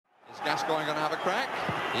Gascoigne going to have a crack?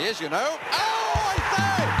 He is, you know. Oh, I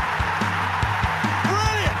say!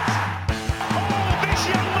 Brilliant! Oh,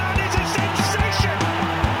 this young man is a sensation!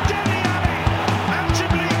 Dele Alli, out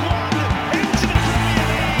of League One, into the Premier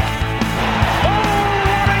League. Oh,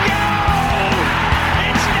 what a goal!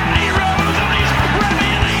 It's Danny Rose on his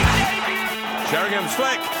Premier League debut. Sheringham's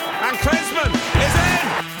flick, and Klinsmann is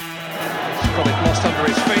in! He's got it lost under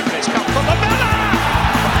his feet, and it's come from the Miller!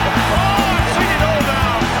 Oh, I've seen it all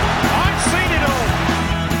now! I've seen it all!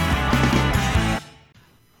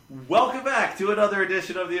 Welcome back to another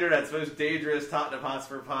edition of the Internet's most dangerous Tottenham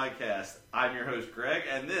Hotspur podcast. I'm your host, Greg,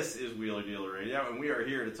 and this is Wheeler Dealer Radio, and we are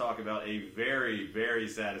here to talk about a very, very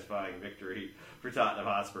satisfying victory for Tottenham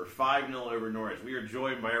Hotspur, 5-0 over Norwich. We are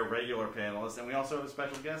joined by our regular panelists, and we also have a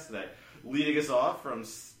special guest today. Leading us off from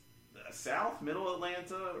South, Middle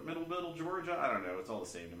Atlanta, Middle Georgia, I don't know, it's all the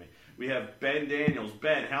same to me. We have Ben Daniels.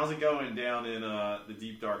 Ben, how's it going down in the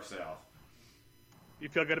deep, dark South? You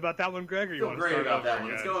feel good about that one, Greg? Or you I feel want great to start about that over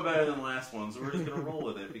one. It's again? going better than the last one, so we're just going to roll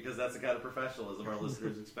with it because that's the kind of professionalism our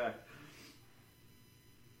listeners expect.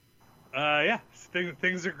 Yeah,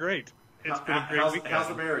 things are great. It's been a great weekend. How's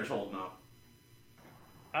the marriage holding up?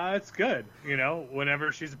 It's good. You know,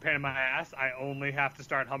 whenever she's a pain in my ass, I only have to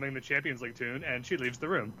start humming the Champions League tune, and she leaves the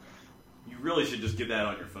room. You really should just get that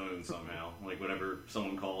on your phone somehow. Like whenever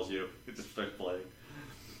someone calls you, it just starts playing.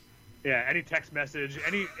 Yeah, any text message,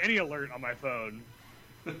 any alert on my phone,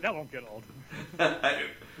 that won't get old.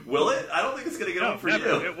 Will it? I don't think it's going to get No, old for never.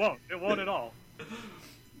 you. It won't. It won't at all.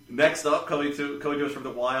 Next up, coming to us from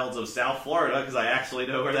the wilds of South Florida, because I actually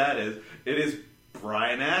know where that is, it is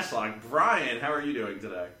Brian Ashlock. Brian, how are you doing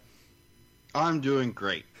today? I'm doing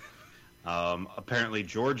great. Apparently,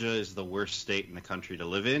 Georgia is the worst state in the country to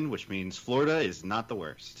live in, which means Florida is not the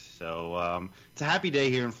worst. So it's a happy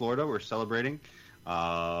day here in Florida. We're celebrating.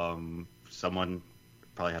 Someone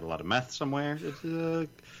probably had a lot of meth somewhere. It's a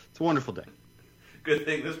wonderful day. Good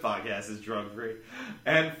thing this podcast is drug-free.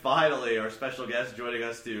 And finally, our special guest joining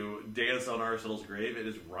us to dance on Arsenal's grave, it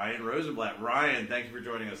is Ryan Rosenblatt. Ryan, thank you for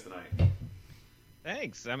joining us tonight.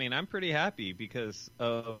 Thanks. I mean, I'm pretty happy because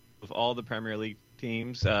of all the Premier League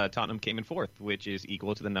teams, Tottenham came in fourth, which is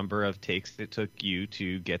equal to the number of takes it took you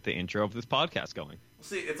to get the intro of this podcast going.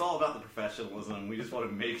 See, it's all about the professionalism. We just want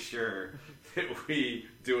to make sure that we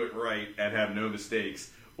do it right and have no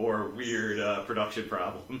mistakes or weird production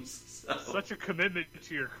problems. So, Such a commitment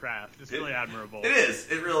to your craft. It's really admirable. It is.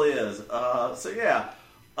 It really is.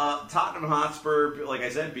 Tottenham Hotspur, like I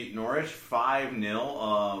said, beat Norwich 5-0. There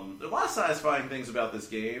are a lot of satisfying things about this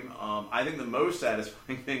game. I think the most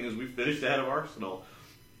satisfying thing is we finished ahead of Arsenal.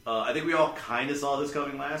 I think we all kind of saw this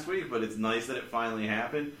coming last week, but it's nice that it finally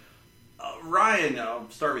happened. Ryan, I'll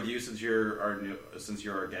start with you since you're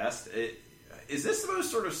our guest. Is this the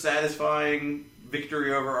most sort of satisfying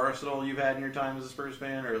victory over Arsenal you've had in your time as a Spurs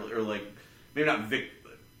fan, or like maybe not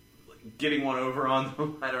getting one over on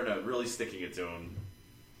them? I don't know, really sticking it to them.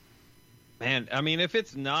 Man, I mean, if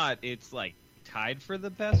it's not, it's like tied for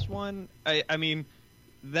the best one. I mean,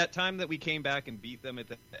 that time that we came back and beat them at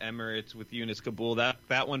the Emirates with Yunus Kabul,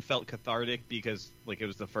 that one felt cathartic because like it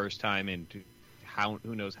was the first time in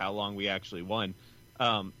who knows how long we actually won.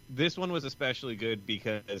 This one was especially good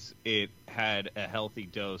because it had a healthy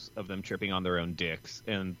dose of them tripping on their own dicks.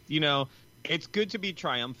 And, you know, it's good to be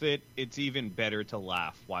triumphant. It's even better to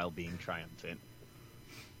laugh while being triumphant.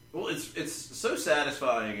 Well, it's so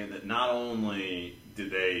satisfying in that not only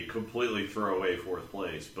did they completely throw away fourth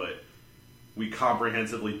place, but we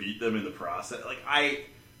comprehensively beat them in the process.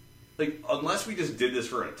 Unless we just did this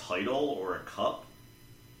for a title or a cup,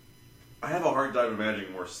 I have a hard time imagining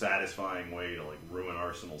a more satisfying way to ruin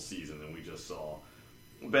Arsenal's season than we just saw.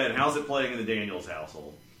 Ben, how's it playing in the Daniels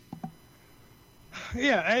household?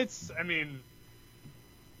 Yeah, it's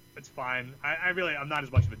fine. I'm not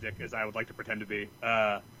as much of a dick as I would like to pretend to be.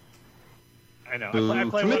 I know. I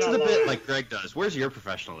play commit to the one-on-one. bit like Greg does. Where's your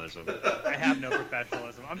professionalism? I have no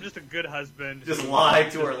professionalism. I'm just a good husband. Just lie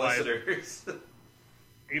to our wife, listeners.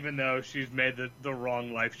 even though she's made the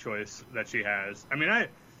wrong life choice that she has. I mean, I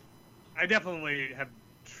definitely have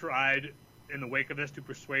tried in the wake of this to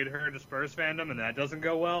persuade her to Spurs fandom, and that doesn't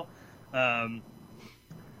go well. But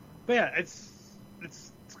yeah, it's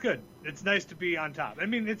good. It's nice to be on top. I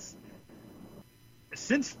mean, it's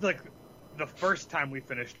since the first time we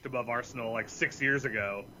finished above Arsenal 6 years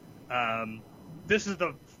ago. This is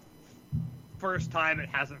the first time it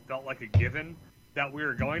hasn't felt like a given that we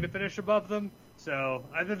were going to finish above them. So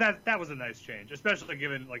I think that was a nice change, especially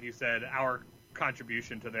given, like you said, our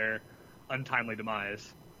contribution to their untimely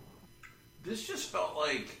demise. This just felt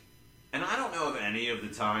like And I don't know of any of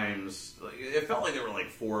the times, like, it felt like there were like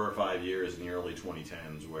 4 or 5 years in the early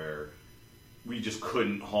 2010s where we just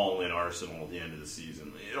couldn't haul in Arsenal at the end of the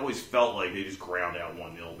season. It always felt like they just ground out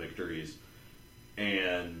 1-0 victories,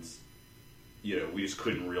 and we just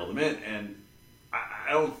couldn't reel them in. And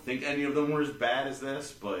I don't think any of them were as bad as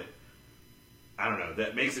this, but I don't know.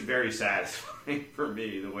 That makes it very satisfying for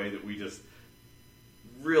me, the way that we just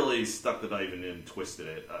really stuck the knife in and twisted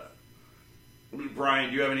it.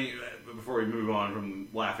 Brian, do you have any, before we move on from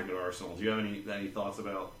laughing at Arsenal, do you have any thoughts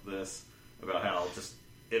about this? About how just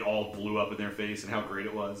it all blew up in their face and how great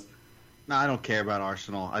it was? No, I don't care about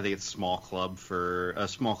Arsenal. I think it's small club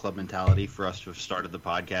mentality for us to have started the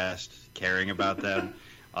podcast caring about them.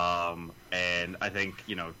 And I think,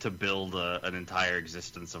 to build an entire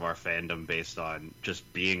existence of our fandom based on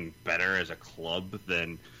just being better as a club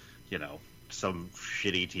than, some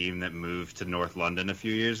shitty team that moved to North London a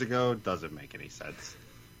few years ago doesn't make any sense.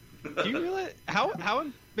 Do you realize how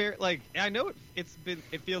like, I know it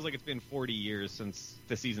feels like it's been 40 years since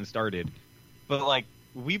the season started, but like,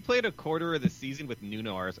 we played a quarter of the season with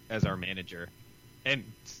Nuno as our manager and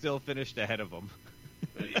still finished ahead of him.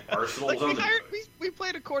 Arsenal's we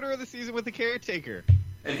played a quarter of the season with the caretaker.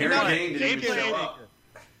 And Harry Kane didn't even show up.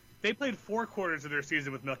 They played 4 quarters of their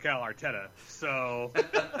season with Mikel Arteta, so...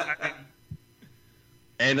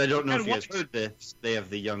 And I don't know if you guys heard this, they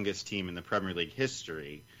have the youngest team in the Premier League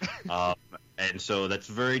history. And so that's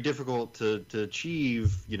very difficult to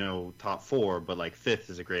achieve, top 4, but like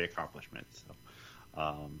 5th is a great accomplishment.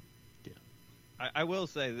 So, yeah. I will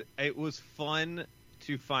say that it was fun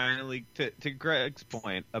to finally, to Greg's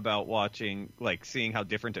point about watching, like, seeing how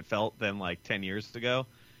different it felt than like 10 years ago.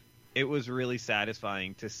 It was really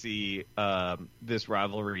satisfying to see this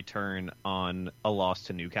rivalry turn on a loss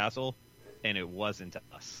to Newcastle. And it wasn't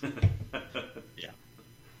us. Yeah.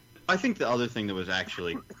 I think the other thing that was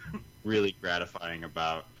actually really gratifying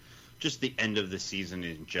about just the end of the season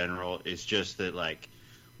in general is just that, like,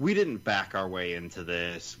 we didn't back our way into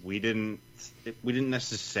this. We didn't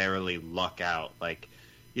necessarily luck out. Like,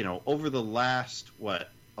 over the last,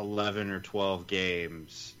 11 or 12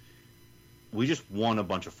 games, we just won a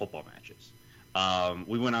bunch of football matches.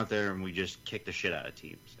 We went out there and we just kicked the shit out of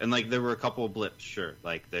teams. And, like, there were a couple of blips, sure.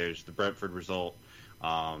 Like, there's the Brentford result.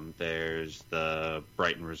 There's the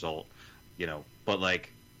Brighton result, But, like,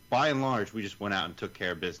 by and large, we just went out and took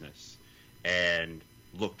care of business and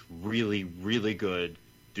looked really, really good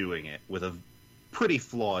doing it with a pretty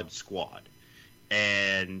flawed squad.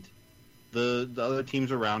 And the other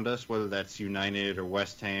teams around us, whether that's United or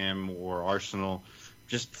West Ham or Arsenal,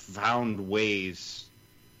 just found ways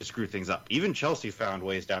to screw things up. Even Chelsea found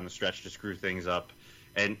ways down the stretch to screw things up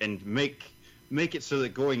and make it so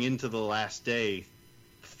that going into the last day,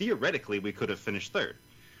 theoretically, we could have finished 3rd.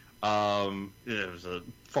 It was a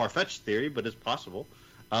far-fetched theory, but it's possible.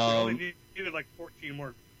 We only needed like 14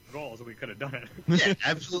 more goals and we could have done it. Yeah,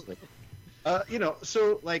 absolutely.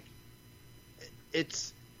 So like,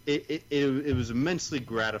 it was immensely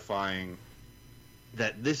gratifying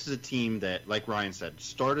that this is a team that, like Ryan said,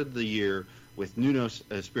 started the year with Nuno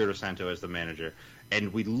Espirito Santo as the manager,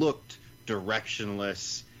 and we looked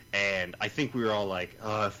directionless, and I think we were all like,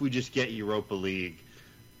 if we just get Europa League,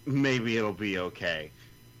 maybe it'll be okay.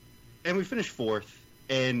 And we finished 4th,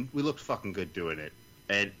 and we looked fucking good doing it.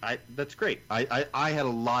 And that's great. I had a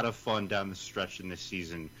lot of fun down the stretch in this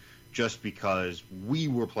season just because we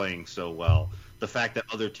were playing so well. The fact that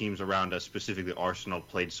other teams around us, specifically Arsenal,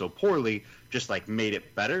 played so poorly just, like, made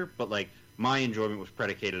it better, but, like, my enjoyment was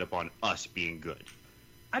predicated upon us being good.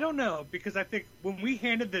 I don't know, because I think when we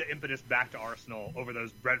handed the impetus back to Arsenal over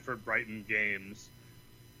those Brentford-Brighton games,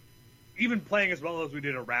 even playing as well as we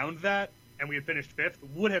did around that, and we had finished 5th,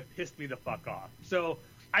 would have pissed me the fuck off. So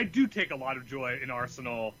I do take a lot of joy in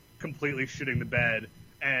Arsenal completely shitting the bed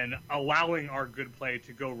and allowing our good play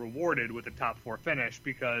to go rewarded with a top 4 finish,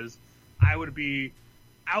 because I would be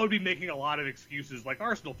making a lot of excuses like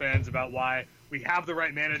Arsenal fans about why we have the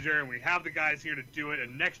right manager and we have the guys here to do it,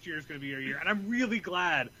 and next year is going to be our year. And I'm really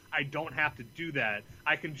glad I don't have to do that.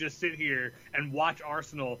 I can just sit here and watch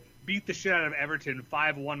Arsenal beat the shit out of Everton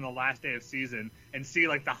 5-1 in the last day of season and see,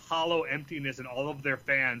 like, the hollow emptiness in all of their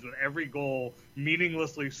fans with every goal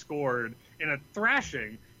meaninglessly scored in a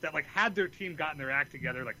thrashing that, like, had their team gotten their act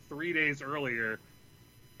together like 3 days earlier,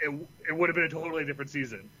 it would have been a totally different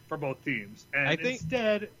season for both teams. And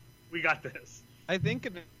instead, we got this. I think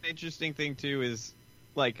an interesting thing, too, is,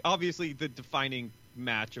 like, obviously the defining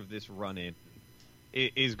match of this run-in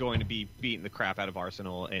is going to be beating the crap out of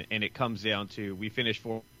Arsenal, and it comes down to we finished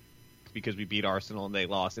 4th because we beat Arsenal and they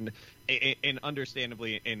lost. And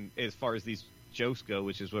understandably, and as far as these jokes go,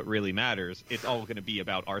 which is what really matters, it's all going to be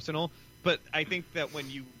about Arsenal. But I think that when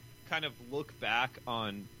you kind of look back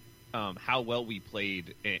on how well we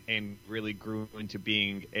played and really grew into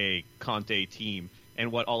being a Conte team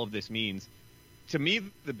and what all of this means, to me,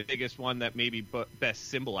 the biggest one that maybe best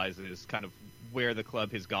symbolizes kind of where the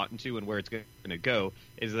club has gotten to and where it's going to go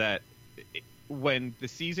is that when the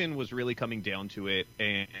season was really coming down to it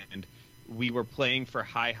and we were playing for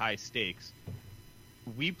high stakes,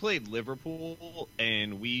 we played Liverpool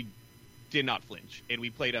and we did not flinch, and we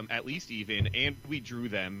played them at least even, and we drew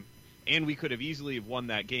them, and we could have easily have won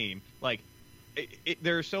that game. Like,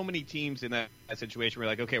 there are so many teams in that situation where,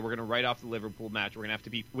 like, okay, we're going to write off the Liverpool match. We're going to have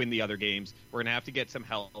to win the other games. We're going to have to get some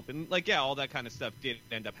help. And, like, yeah, all that kind of stuff did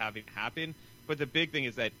end up having to happen. But the big thing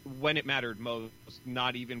is that when it mattered most,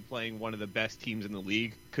 not even playing one of the best teams in the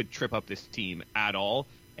league could trip up this team at all.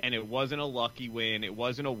 And it wasn't a lucky win. It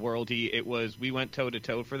wasn't a worldie. It was we went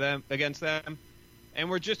toe-to-toe against them. And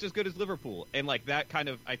we're just as good as Liverpool. And, like, that kind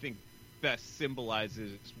of, I think, best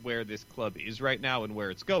symbolizes where this club is right now and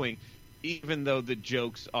where it's going, even though the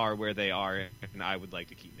jokes are where they are, and I would like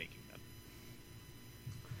to keep making them.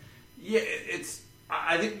 Yeah,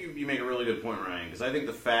 I think you make a really good point, Ryan, because I think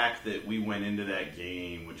the fact that we went into that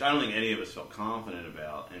game, which I don't think any of us felt confident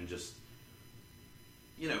about, and just,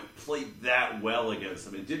 played that well against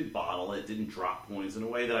them, it didn't bottle it, didn't drop points in a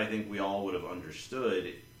way that I think we all would have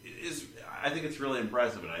understood, I think it's really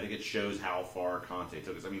impressive, and I think it shows how far Conte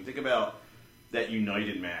took us. I mean, think about that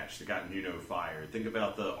United match that got Nuno fired. Think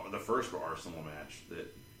about the first Arsenal match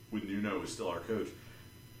that when Nuno was still our coach.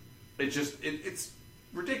 It's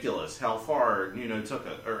ridiculous how far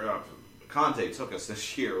Conte took us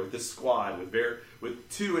this year with this squad with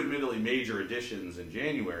two admittedly major additions in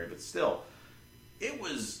January, but still, it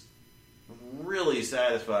was really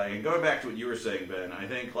satisfying. And going back to what you were saying, Ben, I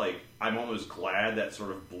think I'm almost glad that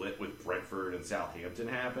sort of blip with Brentford and Southampton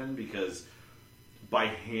happened, because by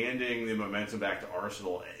handing the momentum back to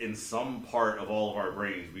Arsenal, in some part of all of our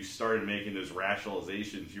brains, we started making those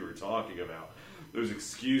rationalizations you were talking about, those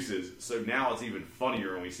excuses. So now it's even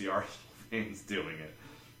funnier when we see Arsenal fans doing it.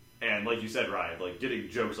 And like you said, Ryan, getting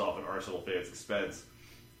jokes off at Arsenal fans' expense,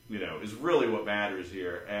 is really what matters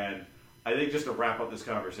here. And I think just to wrap up this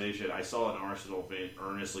conversation, I saw an Arsenal fan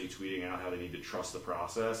earnestly tweeting out how they need to trust the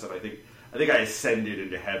process, and I think I ascended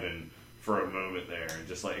into heaven for a moment there and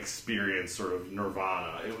just experienced sort of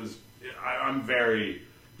nirvana. I'm very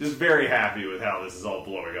happy with how this is all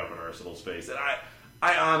blowing up in Arsenal space, and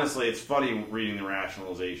I honestly, it's funny reading the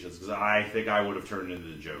rationalizations, because I think I would have turned into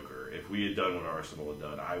the Joker if we had done what Arsenal had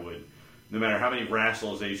done. I would, no matter how many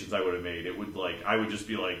rationalizations I would have made, I would just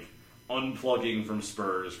be unplugging from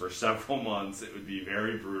Spurs for several months. It would be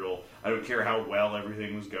very brutal. I don't care how well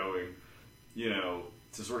everything was going.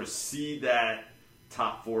 To sort of see that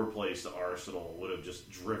top 4 place to Arsenal would have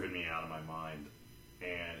just driven me out of my mind.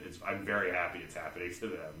 And I'm very happy it's happening to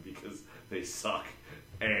them, because they suck.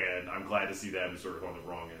 And I'm glad to see them sort of on the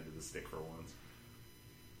wrong end of the stick for once.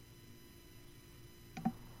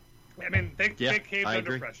 I mean, they came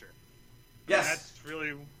under pressure. Yes. That's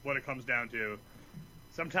really what it comes down to.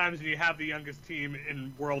 Sometimes when you have the youngest team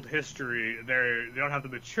in world history, they don't have the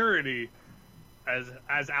maturity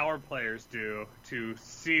as our players do to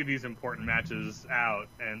see these important matches out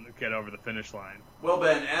and get over the finish line. Well,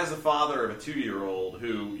 Ben, as a father of a 2-year-old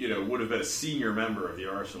who, would have been a senior member of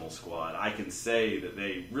the Arsenal squad, I can say that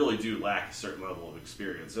they really do lack a certain level of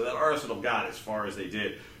experience. So that Arsenal got as far as they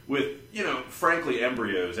did with, frankly,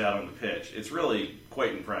 embryos out on the pitch. It's really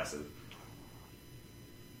quite impressive.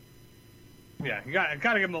 Yeah, you got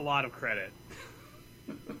to give them a lot of credit.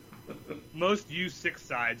 Most U6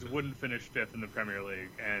 sides wouldn't finish 5th in the Premier League,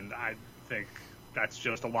 and I think that's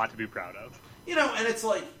just a lot to be proud of. And it's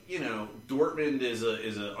Dortmund is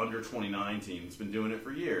a under 29 team that's been doing it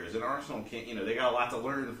for years, and Arsenal can't. They got a lot to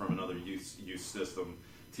learn from another youth system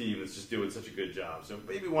team that's just doing such a good job. So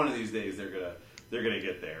maybe one of these days they're gonna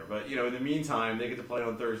get there. But in the meantime, they get to play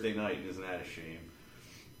on Thursday night, and isn't that a shame?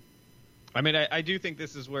 I mean, I do think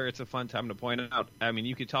this is where it's a fun time to point out. I mean,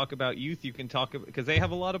 you could talk about youth. You can talk about, because they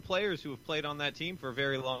have a lot of players who have played on that team for a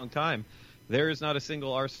very long time. There is not a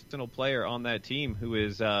single Arsenal player on that team who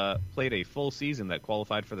has played a full season that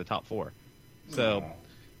qualified for the top 4. So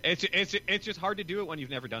it's just hard to do it when you've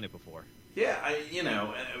never done it before. Yeah,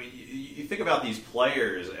 you think about these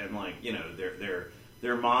players, and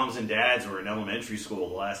their moms and dads were in elementary school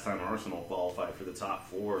the last time Arsenal qualified for the top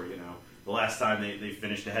 4. The last time they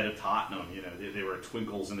finished ahead of Tottenham, they were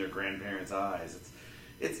twinkles in their grandparents' eyes.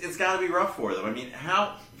 It's got to be rough for them. I mean,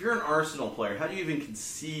 if you're an Arsenal player, how do you even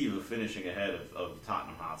conceive of finishing ahead of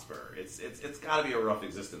Tottenham Hotspur? It's got to be a rough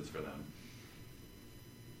existence for them.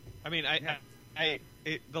 I mean,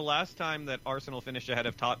 The last time that Arsenal finished ahead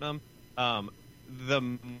of Tottenham,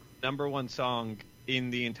 the number one song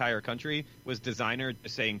in the entire country was Designer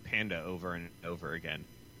saying Panda over and over again.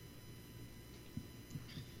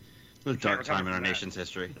 It was a dark time in our nation's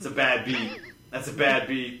history. It's a bad beat. That's a bad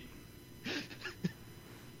beat.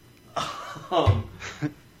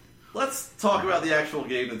 Let's talk about the actual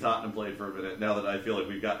game that Tottenham played for a minute, now that I feel like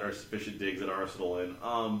we've gotten our sufficient digs at Arsenal in.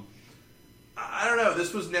 I don't know.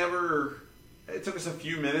 This was never... It took us a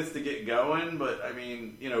few minutes to get going, but, I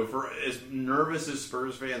mean, for as nervous as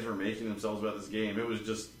Spurs fans were making themselves about this game, it was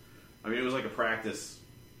just... I mean, it was like a practice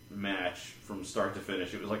match from start to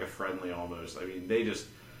finish. It was like a friendly almost. I mean, they just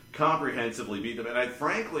comprehensively beat them. And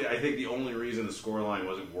frankly, I think the only reason the scoreline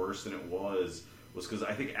wasn't worse than it was because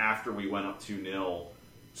I think after we went up 2-0,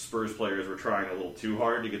 Spurs players were trying a little too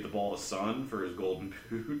hard to get the ball to Son for his golden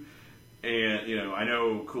boot. And, I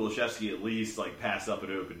know Kulusevski at least, passed up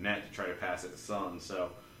an open net to try to pass it to Son.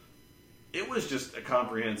 So it was just a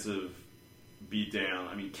comprehensive beatdown.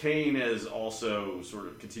 I mean, Kane has also sort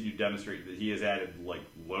of continued to demonstrate that he has added,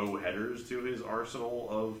 low headers to his arsenal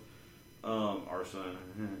of,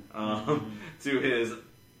 to his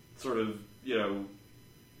sort of,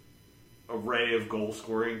 array of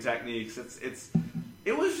goal-scoring techniques.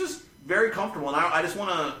 It was just very comfortable, and I just want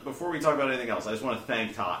to, before we talk about anything else, I just want to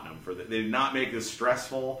thank Tottenham for that. They did not make this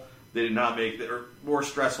stressful. They did not make it more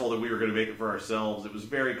stressful than we were going to make it for ourselves. It was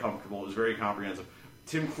very comfortable. It was very comprehensive.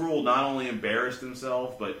 Tim Krul not only embarrassed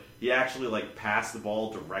himself, but he actually passed the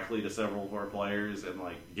ball directly to several of our players and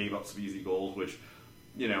gave up some easy goals, which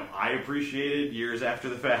I appreciated years after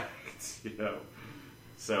the fact.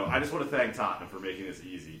 So I just want to thank Tottenham for making this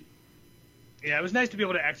easy. Yeah, it was nice to be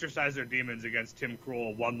able to exercise their demons against Tim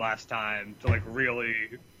Krul one last time to really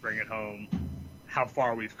bring it home how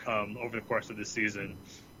far we've come over the course of this season.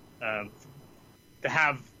 To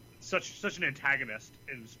have such an antagonist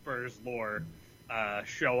in Spurs lore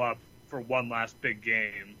show up for one last big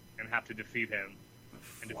game and have to defeat him,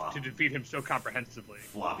 and to defeat him so comprehensively.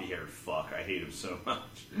 Floppy-haired fuck. I hate him so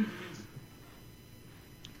much.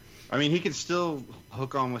 I mean, he could still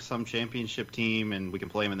hook on with some championship team, and we can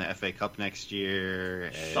play him in the FA Cup next year.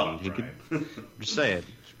 And Shut up, he could just say it.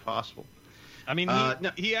 It's possible. I mean,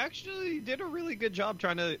 he actually did a really good job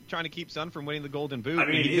trying to keep Son from winning the Golden Boot. I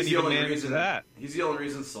mean, he he's didn't the even only manage reason that. He's the only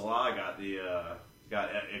reason Salah got a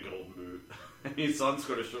Golden Boot. His son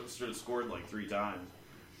should have scored 3 times.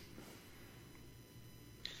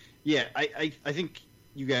 Yeah, I think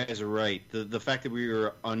you guys are right. The fact that we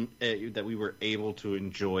were able to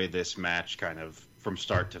enjoy this match kind of from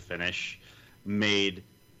start to finish made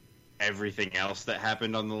everything else that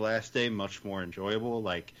happened on the last day much more enjoyable.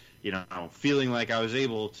 Feeling like I was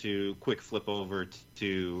able to quick flip over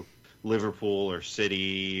to Liverpool or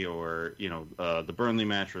City or the Burnley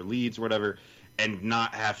match or Leeds or whatever, and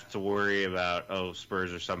not have to worry about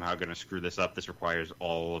Spurs are somehow going to screw this up. This requires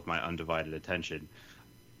all of my undivided attention.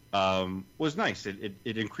 Was nice. It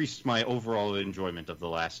increased my overall enjoyment of the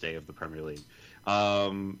last day of the Premier League.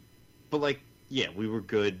 But we were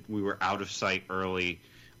good. We were out of sight early,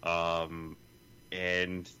 and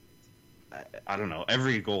I don't know.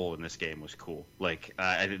 Every goal in this game was cool.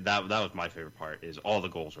 That was my favorite part. Is all the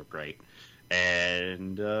goals were great,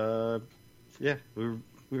 and we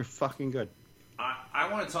were fucking good.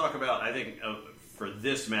 I want to talk about. I think for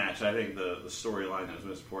this match, I think the storyline that was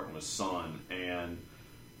most important was Son. And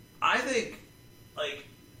I think,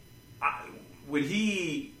 when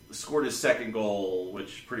he scored his second goal,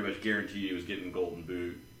 which pretty much guaranteed he was getting the Golden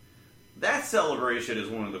Boot, that celebration is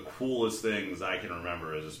one of the coolest things I can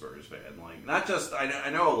remember as a Spurs fan. Not just, I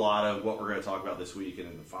know a lot of what we're going to talk about this week and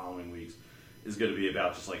in the following weeks is going to be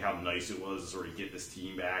about just how nice it was to sort of get this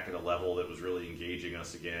team back at a level that was really engaging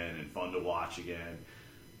us again and fun to watch again.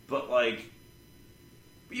 But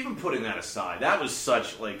even putting that aside, that was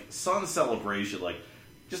such Son's celebration,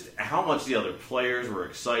 just how much the other players were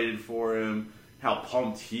excited for him, how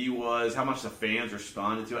pumped he was, how much the fans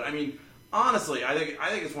responded to it. I mean, honestly, I think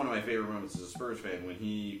it's one of my favorite moments as a Spurs fan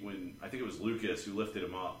when I think it was Lucas who lifted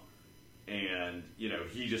him up, and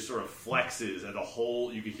he just sort of flexes,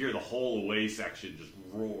 and you could hear the whole away section just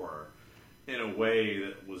roar in a way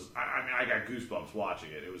that was. I got goosebumps watching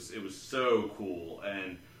it. It was so cool,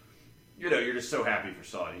 and you're just so happy for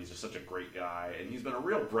Son. He's just such a great guy, and he's been a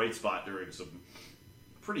real bright spot during some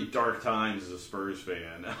pretty dark times as a Spurs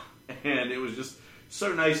fan, and it was just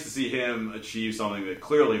so nice to see him achieve something that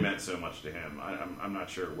clearly meant so much to him. I'm not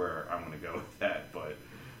sure where I want to go with that, but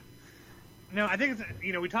no, I think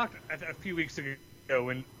it's, we talked a few weeks ago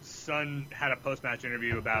when Son had a post-match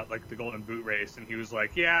interview about the Golden Boot race, and he was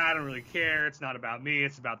like, "Yeah, I don't really care. It's not about me.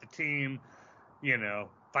 It's about the team."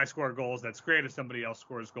 if I score goals, that's great. If somebody else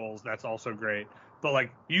scores goals, that's also great. But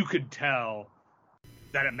like, you could tell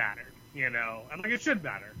that it mattered, and like, it should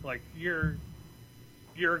matter. Like, you're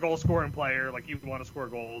a goal scoring player. Like, you want to score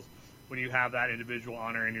goals when you have that individual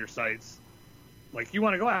honor in your sights. Like, you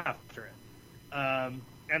want to go after it.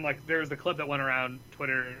 And like, there's the clip that went around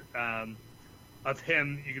Twitter of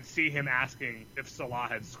him. You could see him asking if Salah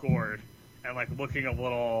had scored and like looking a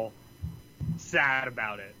little sad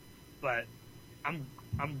about it. But I'm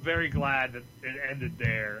very glad that it ended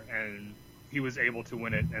there and he was able to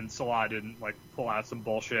win it, and Salah didn't like pull out some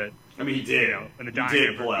bullshit. I mean, he did. In the he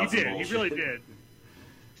did pull out some bullshit. He really did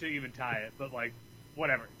to even tie it. But like,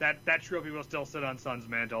 whatever. That trophy will still sit on Son's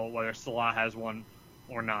mantle, whether Salah has one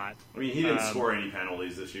or not. I mean, he didn't score any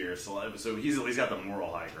penalties this year, so he's at least got the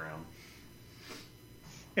moral high ground.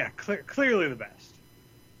 Yeah, clearly the best.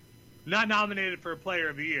 Not nominated for Player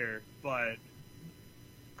of the Year, but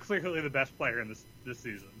clearly the best player in this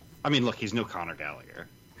season. I mean, look, he's no Conor Gallagher.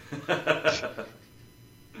 But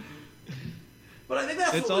I think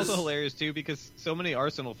that's it's also hilarious too, because so many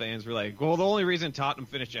Arsenal fans were like, well, the only reason Tottenham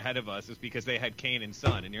finished ahead of us is because they had Kane and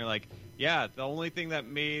Son, and you're like, yeah, the only thing that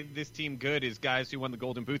made this team good is guys who won the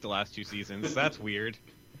Golden Boot the last 2 seasons. That's weird.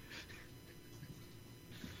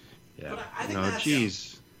 Yeah. I think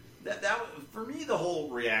jeez. That for me, the whole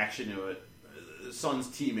reaction to it, Son's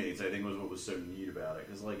teammates, I think, was what was so neat about it,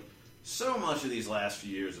 because like, so much of these last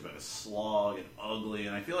few years have been a slog and ugly,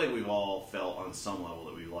 and I feel like we've all felt on some level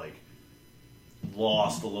that we like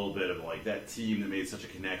lost a little bit of like that team that made such a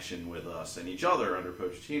connection with us and each other under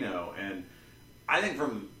Pochettino. And I think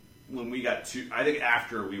from when we got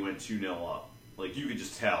after we went 2-0 up, like, you could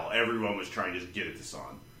just tell everyone was trying to just get it to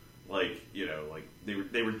Son. Like, like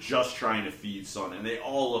they were just trying to feed Son, and they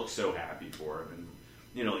all looked so happy for him.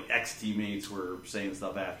 And like ex-teammates were saying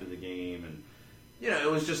stuff after the game, and it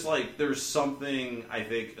was just like, there's something, I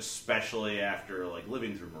think, especially after like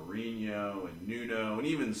living through Mourinho and Nuno and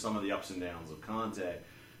even some of the ups and downs of Conte,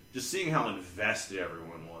 just seeing how invested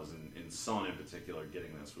everyone was in Son in particular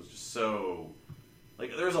getting this was just so,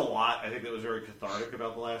 like, there's a lot, I think, that was very cathartic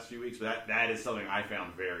about the last few weeks, but that is something I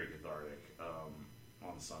found very cathartic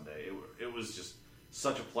on Sunday. It was just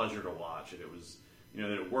such a pleasure to watch, and it was,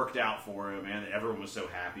 that it worked out for him, and that everyone was so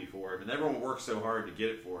happy for him, and everyone worked so hard to get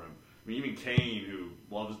it for him. I mean, even Kane, who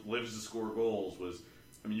lives to score goals,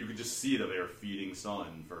 you could just see that they were feeding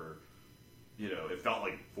Son for, it felt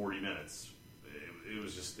like 40 minutes. It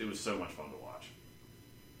was so much fun to watch.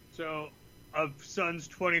 So, of Son's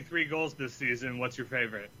 23 goals this season, what's your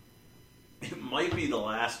favorite? It might be the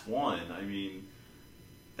last one. I mean,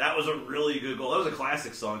 that was a really good goal. That was a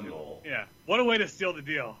classic Son goal. Yeah. What a way to seal the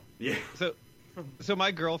deal. Yeah. So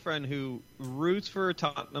my girlfriend, who roots for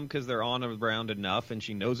Tottenham because they're on around enough and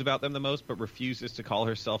she knows about them the most, but refuses to call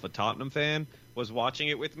herself a Tottenham fan, was watching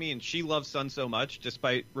it with me, and she loves Son so much,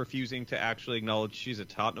 despite refusing to actually acknowledge she's a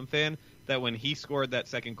Tottenham fan, that when he scored that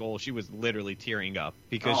second goal, she was literally tearing up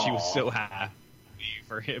because she was so happy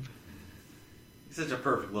for him. He's such a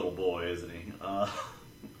perfect little boy, isn't he? I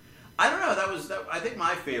don't know. I think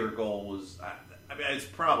my favorite goal was, I mean, it's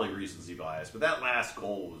probably recency bias, but that last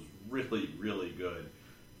goal was really, really good.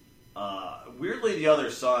 Weirdly, the other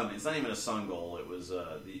Son, it's not even a Son goal. It was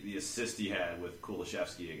the assist he had with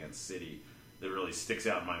Kulusevski against City that really sticks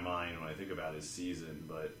out in my mind when I think about his season.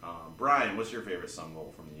 But Brian, what's your favorite Son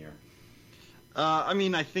goal from the year? I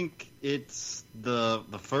mean, I think it's the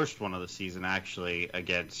first one of the season, actually,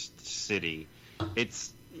 against City.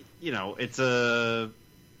 It's it's a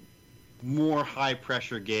more high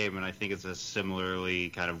pressure game, and I think it's a similarly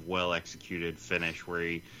kind of well executed finish where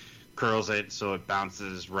he curls it so it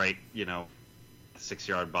bounces right,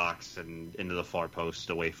 6-yard box and into the far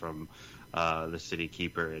post away from the City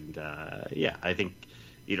keeper. And I think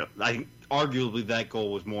arguably that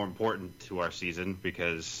goal was more important to our season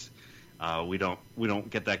because we don't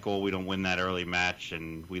get that goal, we don't win that early match,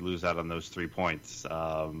 and we lose out on those 3 points.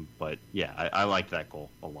 But yeah, I liked that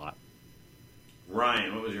goal a lot.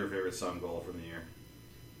 Ryan, what was your favorite Son goal from the year?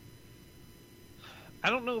 I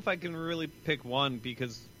don't know if I can really pick one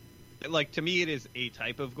because, like, to me it is a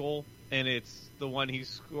type of goal, and it's the one he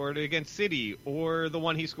scored against City or the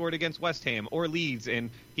one he scored against West Ham or Leeds, and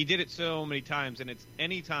he did it so many times, and it's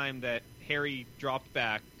any time that Harry dropped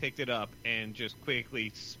back, picked it up, and just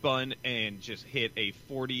quickly spun and just hit a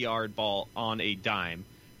 40-yard ball on a dime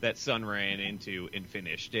that Son ran into and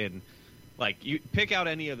finished. And like, you pick out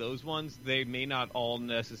any of those ones, they may not all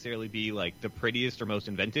necessarily be like the prettiest or most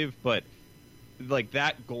inventive, but like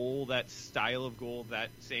that goal, that style of goal, that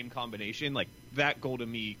same combination, like that goal to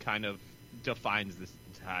me kind of defines this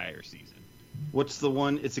entire season. What's the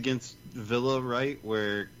one? It's against Villa, right?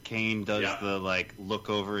 Where Kane does the look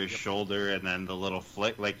over his shoulder and then the little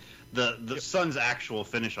flick. Like the Sun's actual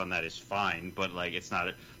finish on that is fine, but it's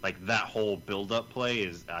not that whole build-up play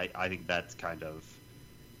is. I think that's kind of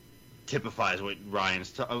typifies what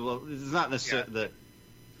Ryan's. Well, it's not necessarily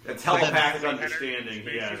a telepathic understanding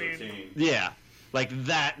he has of Kane. Yeah.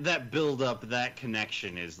 That build up, that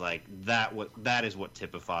connection is that is what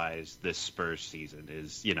typifies this Spurs season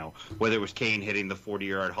is, whether it was Kane hitting the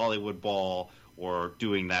 40-yard Hollywood ball or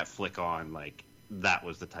doing that flick on, that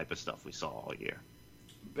was the type of stuff we saw all year.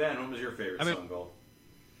 Ben, what was your favorite Sun goal?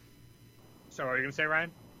 So what are you going to say,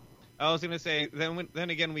 Ryan? I was going to say, then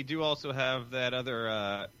again, we do also have that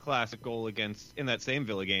other classic goal in that same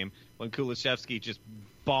Villa game when Kulusevski just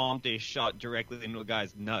bombed a shot directly into a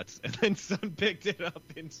guy's nuts, and then Son picked it up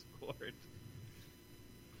and scored.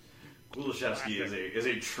 Kulusevski is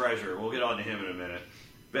a treasure. We'll get on to him in a minute.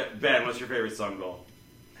 Ben, what's your favorite Sun goal?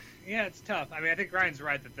 Yeah, it's tough. I mean, I think Ryan's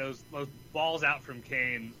right that those balls out from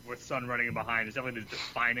Kane with Son running in behind is definitely the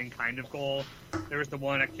defining kind of goal. There was the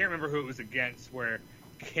one, I can't remember who it was against, where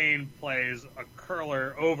Kane plays a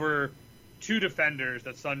curler over two defenders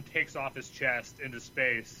that Son takes off his chest into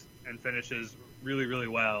space and finishes really, really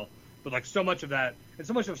well. But so much of that, and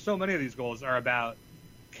so many of these goals are about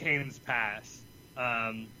Kane's pass.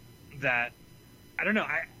 That I don't know.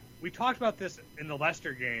 We talked about this in the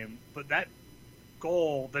Leicester game, but that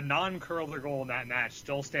goal, the non-curler goal in that match,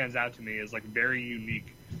 still stands out to me as very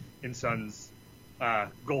unique in Son's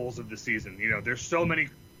goals of the season. There's so many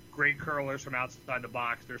great curlers from outside the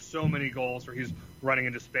box. There's so many goals where he's running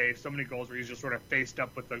into space. So many goals where he's just sort of faced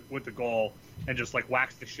up with the goal and just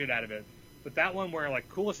whacks the shit out of it. But that one where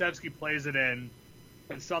Kulusevski plays it in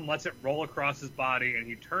and Son lets it roll across his body and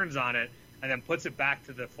he turns on it and then puts it back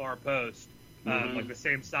to the far post, the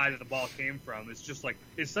same side that the ball came from. It's just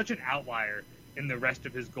it's such an outlier in the rest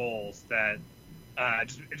of his goals that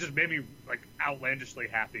it just made me outlandishly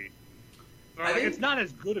happy. It's not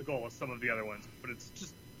as good a goal as some of the other ones, but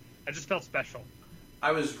I just felt special.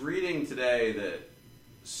 I was reading today that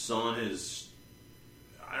Son is,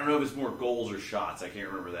 I don't know if it's more goals or shots, I can't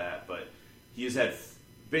remember that, but he's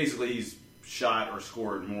shot or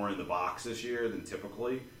scored more in the box this year than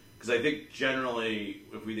typically. Because I think generally,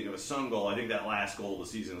 if we think of a Son goal, I think that last goal of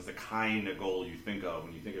the season is the kind of goal you think of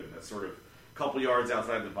when you think of it. That sort of couple yards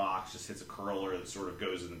outside the box, just hits a curler that sort of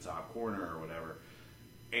goes in the top corner or whatever.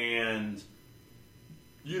 And,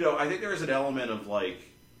 I think there's an element of I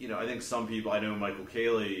think some people, I know Michael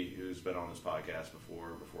Cayley, who's been on this podcast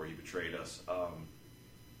before he betrayed us,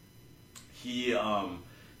 he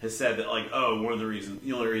has said that the only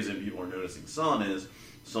reason people are noticing Son is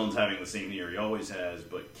Son's having the same year he always has,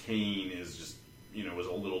 but Kane is just was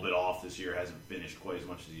a little bit off this year, hasn't finished quite as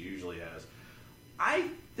much as he usually has. I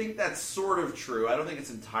think that's sort of true. I don't think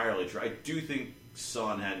it's entirely true. I do think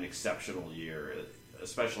Son had an exceptional year,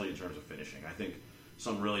 especially in terms of finishing. I think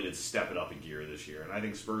Son really did step it up a gear this year, and I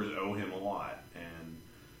think Spurs owe him a lot. And,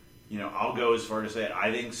 I'll go as far to say it.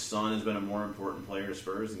 I think Son has been a more important player to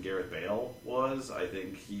Spurs than Gareth Bale was. I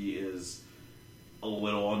think he is a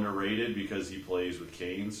little underrated because he plays with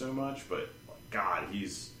Kane so much, but, God,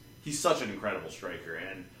 he's such an incredible striker.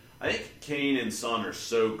 And I think Kane and Son are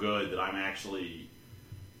so good that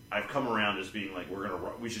I've come around just being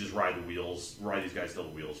we should just ride these guys till the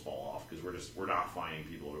wheels fall off, because we're not finding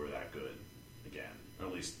people who are that good again, or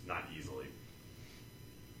at least not easily.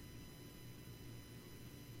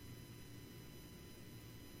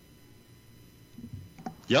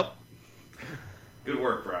 Yep. Good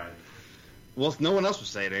work, Brian. Well, if no one else was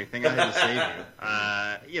saying anything, I had to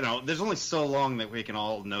save you. There's only so long that we can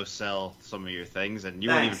all no-sell some of your things, and you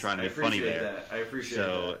weren't even trying to be funny there. I appreciate that.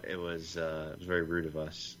 So it was very rude of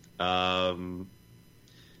us. Do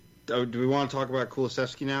we want to talk about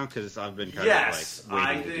Kulusevski now? Because I've been kind of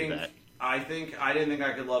waiting to do that. I didn't think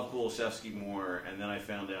I could love Kulusevski more, and then I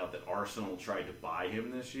found out that Arsenal tried to buy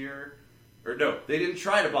him this year. Or no, they didn't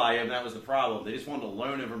try to buy him. That was the problem. They just wanted to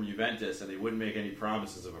loan him from Juventus, and they wouldn't make any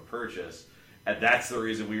promises of a purchase. And that's the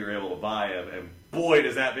reason we were able to buy him. And boy,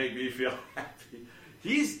 does that make me feel happy.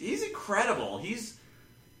 He's incredible. He's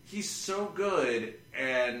so good,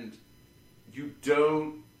 and you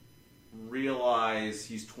don't realize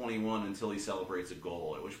he's 21 until he celebrates a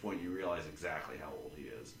goal. At which point you realize exactly how old he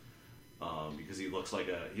is, because he looks like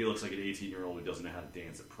an 18-year-old who doesn't know how to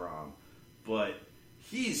dance at prom. But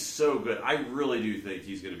he's so good. I really do think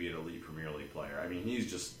he's going to be an elite Premier League player. I mean, he's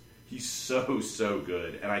so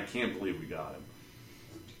good, and I can't believe we got him.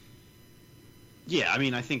 Yeah, I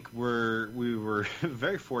mean, I think we were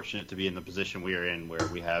very fortunate to be in the position we are in, where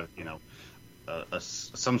we have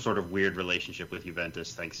some sort of weird relationship with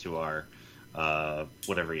Juventus, thanks to our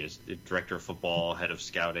whatever he is, director of football, head of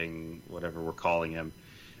scouting, whatever we're calling him.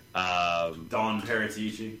 Don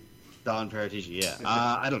Paratici. Don Paratici, yeah.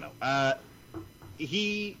 I don't know.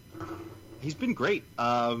 He's been great.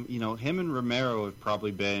 Him and Romero have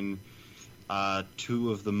probably been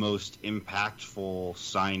two of the most impactful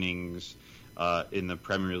signings in the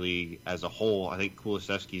Premier League as a whole. I think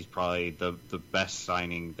Kulusevski's probably the best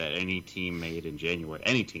signing that any team made in January.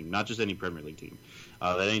 Any team, not just any Premier League team,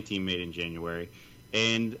 that any team made in January.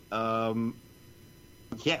 And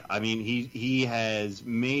he has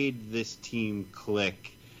made this team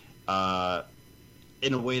click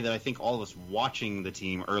in a way that I think all of us watching the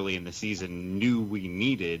team early in the season knew we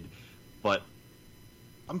needed, but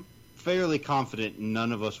I'm fairly confident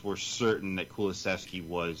none of us were certain that Kulusevski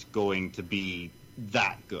was going to be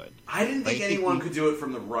that good. I didn't think anyone could do it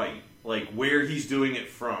from the right, like where he's doing it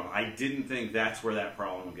from. I didn't think that's where that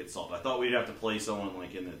problem would get solved. I thought we'd have to play someone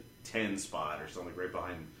like in the 10 spot or something right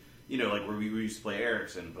behind, like where we used to play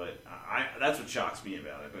Eriksson, but that's what shocks me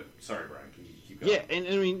about it. But sorry, Brian, can you keep going? Yeah, and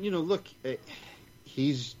I mean, look,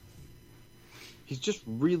 he's just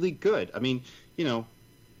really good. I mean,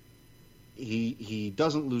 he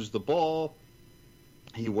doesn't lose the ball.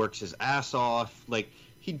 He works his ass off. Like,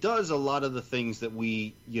 he does a lot of the things that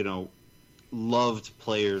we, loved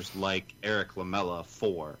players like Eric Lamela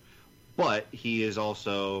for. But he is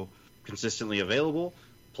also consistently available,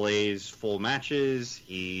 plays full matches,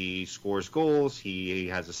 he scores goals, he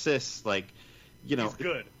has assists. Like, he's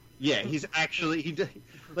good. Yeah, he's actually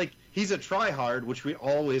he's a tryhard, which we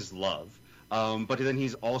always love. But then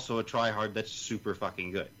he's also a tryhard that's super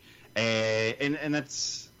fucking good, and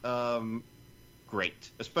that's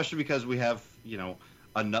great, especially because we have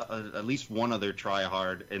at least one other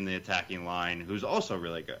tryhard in the attacking line who's also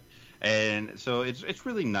really good, and so it's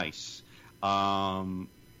really nice. And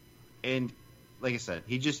like I said,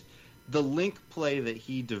 the link play that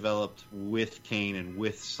he developed with Kane and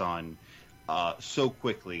with Son so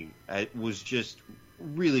quickly, it was just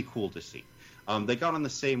really cool to see. They got on the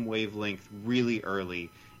same wavelength really early,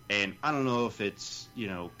 and I don't know if it's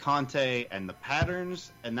Conte and the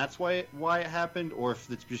patterns, and that's why it happened, or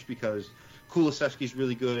if it's just because Kulusevski's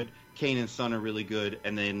really good, Kane and Son are really good,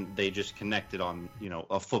 and then they just connected on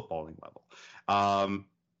a footballing level.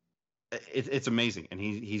 It's amazing, and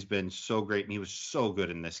he's been so great, and he was so good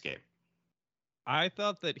in this game. I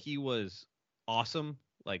thought that he was awesome,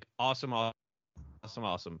 like awesome.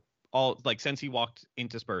 All since he walked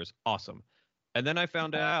into Spurs, awesome. And then I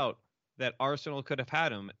found out that Arsenal could have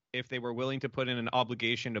had him if they were willing to put in an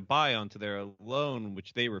obligation to buy onto their loan,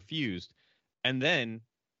 which they refused. And then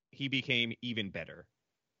he became even better.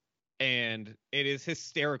 And it is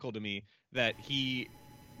hysterical to me that we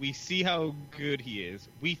see how good he is.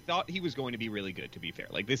 We thought he was going to be really good, to be fair.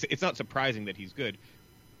 It's not surprising that he's good.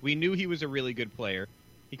 We knew he was a really good player.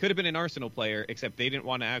 He could have been an Arsenal player, except they didn't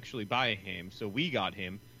want to actually buy him, so we got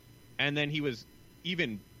him. And then he was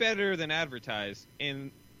even better than advertised, and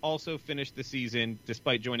also finished the season,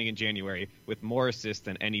 despite joining in January, with more assists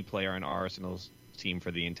than any player on Arsenal's team for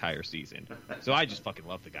the entire season. So I just fucking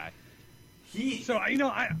love the guy.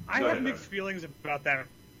 I have mixed feelings about that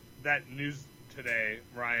news today,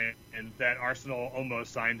 Ryan, and that Arsenal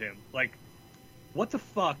almost signed him. Like, what the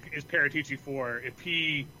fuck is Paratici for if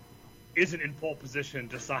he isn't in pole position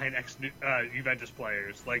to sign Juventus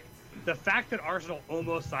players? Like, the fact that Arsenal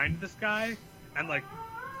almost signed this guy, and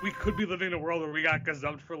we could be living in a world where we got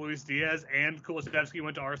gazumped for Luis Diaz and Kulusevski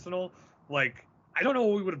went to Arsenal. Like, I don't know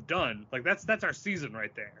what we would have done. Like, that's our season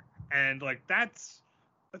right there, and that's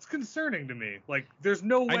concerning to me. Like, there's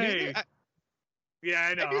no way. Yeah,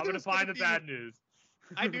 I know. I'm gonna find the bad news.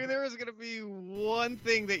 I knew there was gonna be one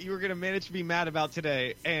thing that you were gonna manage to be mad about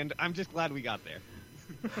today, and I'm just glad we got there.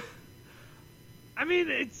 I mean,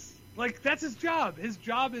 it's that's his job. His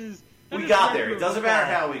job is. We got there. It doesn't matter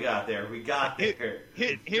how we got there. We got there.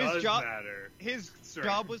 His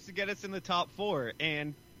job was to get us in the top 4,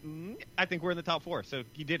 and I think we're in the top 4, so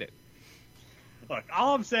he did it. Look,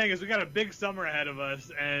 all I'm saying is we got a big summer ahead of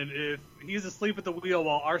us, and if he's asleep at the wheel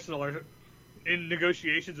while Arsenal are in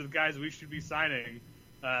negotiations with guys we should be signing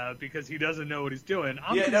because he doesn't know what he's doing,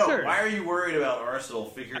 I'm concerned. No, why are you worried about Arsenal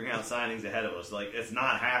figuring out signings ahead of us? It's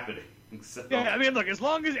not happening. So. Yeah, I mean, look, as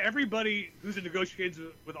long as everybody who's in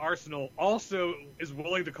negotiations with Arsenal also is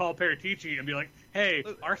willing to call Paratici and be like, hey,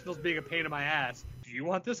 Arsenal's being a pain in my ass. Do you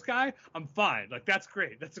want this guy? I'm fine. That's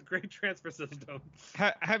great. That's a great transfer system.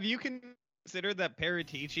 Have you considered that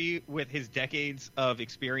Paratici, with his decades of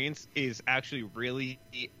experience, is actually really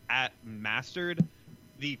mastered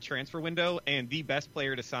the transfer window, and the best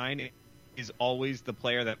player to sign is always the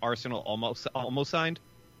player that Arsenal almost signed?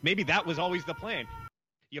 Maybe that was always the plan.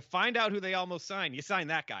 You find out who they almost signed, you sign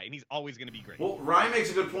that guy, and he's always going to be great. Well, Ryan makes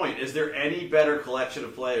a good point. Is there any better collection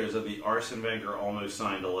of players than the Arsene Wenger almost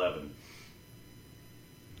signed 11?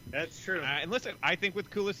 That's true. And listen, I think with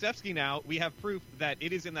Kulusevski now, we have proof that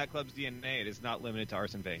it is in that club's DNA. It is not limited to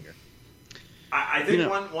Arsene Wenger. I think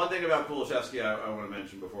one thing about Kulusevski I want to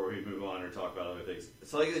mention before we move on or talk about other things.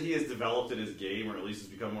 It's like that he has developed in his game, or at least has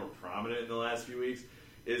become more prominent in the last few weeks,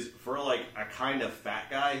 is for like a kind of fat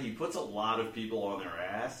guy, he puts a lot of people on their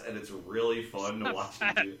ass, and it's really fun to watch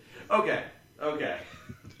him do. Okay.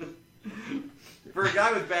 For a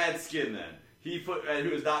guy with bad skin, then,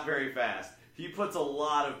 who is not very fast, he puts a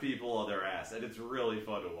lot of people on their ass, and it's really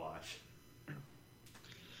fun to watch.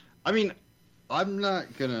 I mean, I'm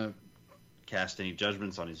not going to cast any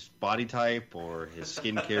judgments on his body type or his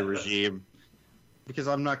skincare regime because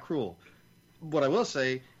I'm not cruel. What I will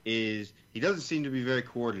say is he doesn't seem to be very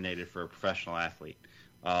coordinated for a professional athlete.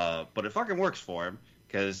 But it fucking works for him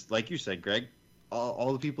because, like you said, Greg,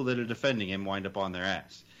 all the people that are defending him wind up on their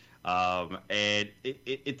ass. And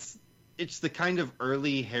it's the kind of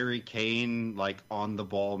early Harry Kane, like,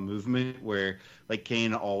 on-the-ball movement where, like,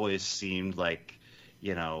 Kane always seemed like,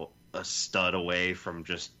 you know, a stud away from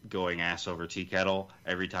just going ass over tea kettle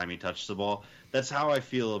every time he touched the ball. That's how I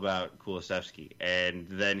feel about Kulusevski. And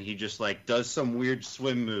then he just, like, does some weird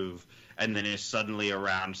swim move and then is suddenly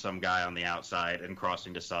around some guy on the outside and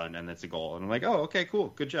crossing to Son, and that's a goal. And I'm like, oh, okay,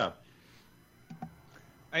 cool, good job.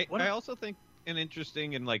 I also think an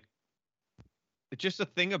interesting and, like, just a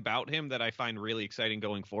thing about him that I find really exciting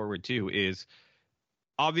going forward, too, is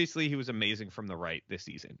obviously he was amazing from the right this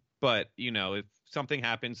season. But, you know, if something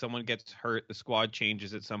happens, someone gets hurt, the squad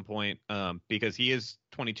changes at some point, because he is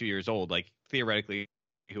 22 years old. Like, theoretically,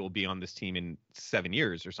 he will be on this team in 7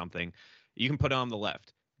 years or something. You can put him on the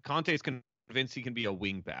left. Conte's convinced he can be a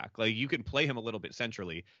wing back. Like, you can play him a little bit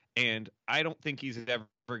centrally. And I don't think he's ever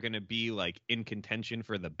going to be, like, in contention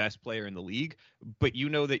for the best player in the league. But you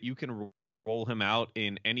know that you can roll him out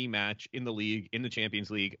in any match in the league, in the Champions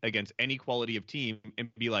League, against any quality of team and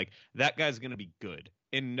be like, that guy's going to be good.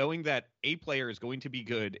 And knowing that a player is going to be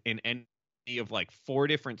good in any of like 4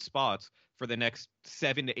 different spots for the next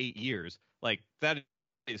 7 to 8 years, like that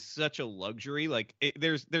is such a luxury. Like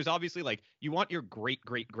there's obviously like you want your great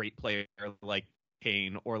player like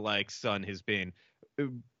Kane or like Son has been,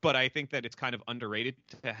 but I think that it's kind of underrated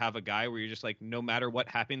to have a guy where you're just like, no matter what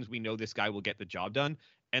happens, we know this guy will get the job done.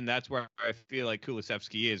 And that's where I feel like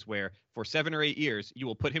Kulusevski is, where for 7 or 8 years, you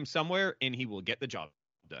will put him somewhere and he will get the job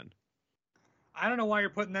done. I don't know why you're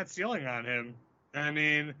putting that ceiling on him. I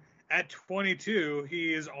mean, at 22,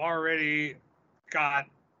 he's already got,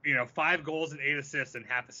 5 goals and 8 assists in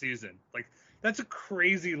half a season. Like, that's a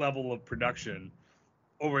crazy level of production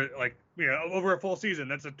over a full season.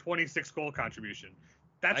 That's a 26 goal contribution.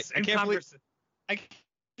 That's I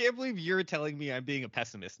can't believe you're telling me I'm being a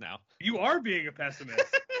pessimist now. You are being a pessimist.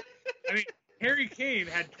 I mean, Harry Kane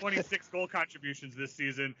had 26 goal contributions this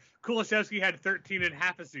season. Kulusevski had 13 in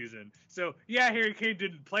half a season. So, yeah, Harry Kane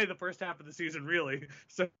didn't play the first half of the season, really.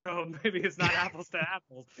 So maybe it's not apples to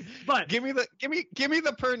apples. But give me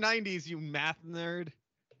the per 90s, you math nerd.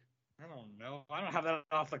 I don't know. I don't have that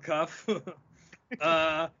off the cuff.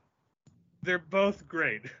 They're both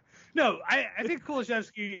great. No, I think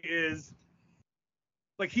Kulusevski is,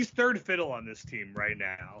 like, he's third fiddle on this team right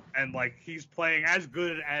now. And, like, he's playing as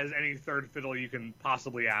good as any third fiddle you can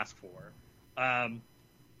possibly ask for.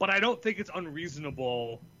 But I don't think it's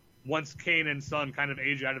unreasonable once Kane and Son kind of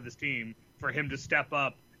age out of this team for him to step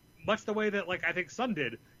up, much the way that, like, I think Son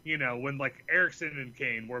did, when, like, Eriksen and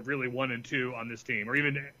Kane were really 1 and 2 on this team, or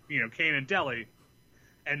even, Kane and Dele.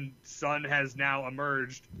 And Son has now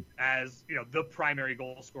emerged as, the primary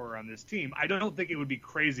goal scorer on this team. I don't think it would be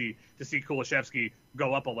crazy to see Kulusevski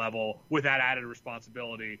go up a level with that added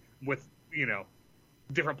responsibility with,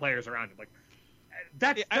 different players around him. Like,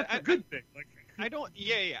 that's a good thing. Like, I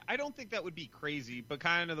don't think that would be crazy, but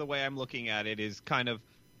kind of the way I'm looking at it is kind of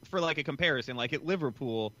for like a comparison. Like at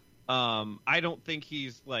Liverpool, I don't think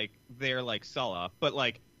he's like there like Salah, but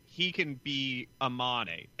like he can be a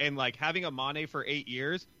Mane, and like having a Mane for 8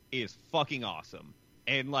 years is fucking awesome.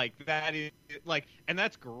 And like that is like, and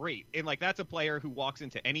that's great. And like that's a player who walks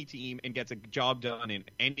into any team and gets a job done in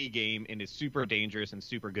any game and is super dangerous and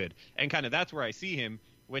super good. And kind of that's where I see him,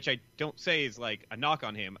 which I don't say is like a knock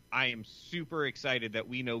on him. I am super excited that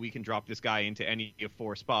we know we can drop this guy into any of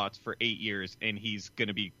 4 spots for 8 years, and he's going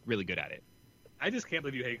to be really good at it. I just can't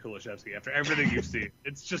believe you hate Kulusevski after everything you've seen.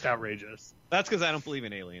 It's just outrageous. That's because I don't believe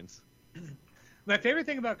in aliens. My favorite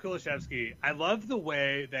thing about Kulusevski, I love the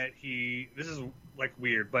way that this is like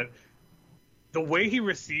weird, but the way he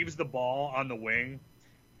receives the ball on the wing,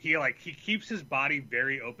 he keeps his body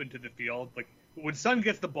very open to the field. Like when Son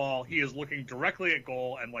gets the ball, he is looking directly at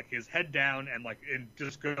goal and like his head down and like it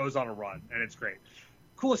just goes on a run, and it's great.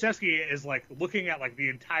 Kulusevski is like looking at like the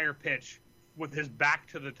entire pitch with his back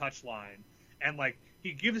to the touchline, and like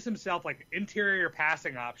he gives himself like interior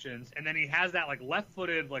passing options, and then he has that like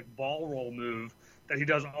left-footed like ball roll move that he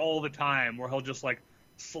does all the time, where he'll just like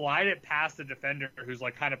slide it past the defender who's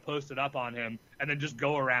like kind of posted up on him, and then just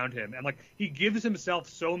go around him, and like he gives himself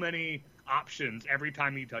so many options every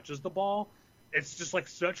time he touches the ball. It's just like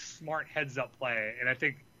such smart heads-up play, and I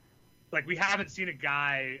think like we haven't seen a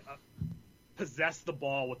guy possess the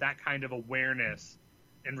ball with that kind of awareness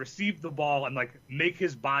and receive the ball and like make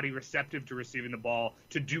his body receptive to receiving the ball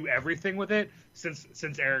to do everything with it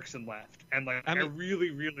since Eriksson left. And like I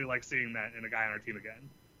really, really like seeing that in a guy on our team again.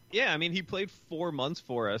 Yeah, I mean, he played 4 months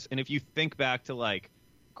for us, and if you think back to like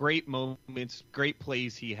great moments, great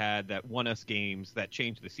plays he had that won us games, that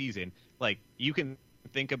changed the season, like you can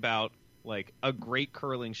think about like a great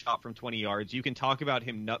curling shot from 20 yards. You can talk about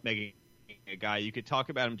him nutmegging a guy. You could talk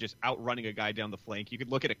about him just outrunning a guy down the flank. You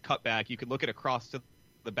could look at a cutback. You could look at a cross to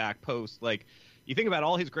the back post. Like, you think about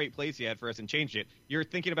all his great plays he had for us and changed it. You're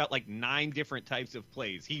thinking about like 9 different types of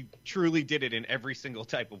plays. He truly did it in every single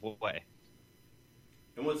type of way.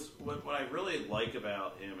 And what I really like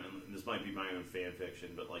about him, and this might be my own fan fiction,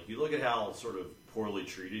 but like you look at how sort of poorly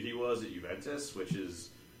treated he was at Juventus, which is,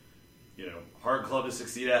 you know, hard club to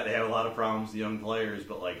succeed at. They have a lot of problems with young players,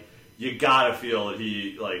 but like you gotta feel that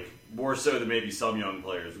he, like more so than maybe some young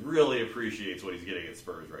players, really appreciates what he's getting at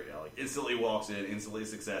Spurs right now. Like instantly walks in, instantly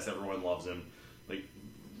success, everyone loves him. Like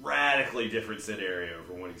radically different scenario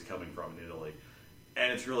from when he's coming from in Italy,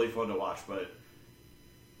 and it's really fun to watch. But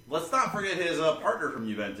let's not forget his partner from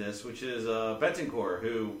Juventus, which is Bentancur,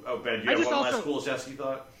 who... Oh, Ben, do you have one last Kulusevski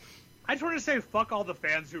thought? I just wanted to say fuck all the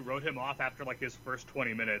fans who wrote him off after like his first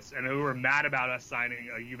 20 minutes and who were mad about us signing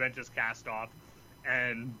a Juventus cast-off,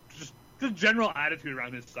 and just the general attitude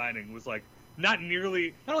around his signing was like not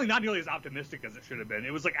only not nearly as optimistic as it should have been.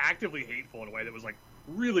 It was like actively hateful in a way that was like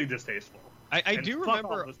really distasteful. I do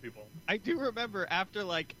remember those people. I do remember after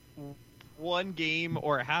like one game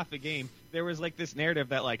or half a game, there was like this narrative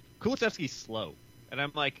that like Kulusevski's slow, and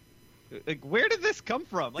I'm like where did this come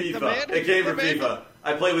from? Like, FIFA. It came from FIFA.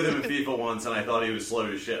 I played with him in FIFA once, and I thought he was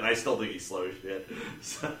slow as shit, and I still think he's slow as shit.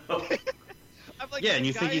 So. Like, yeah, and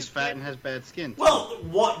you think he's fat and has bad skin. Well,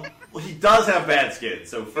 he does have bad skin.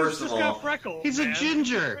 So first of all, got freckles, he's a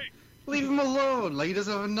ginger. Leave him alone. Like he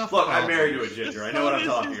doesn't have enough. Look, I'm married to a ginger. I know what I'm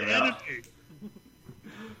talking about.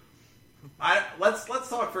 Let's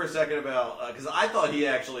talk for a second about because I thought he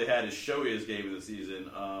actually had his showiest game of the season.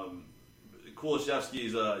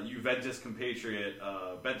 Kulusevski's Juventus compatriot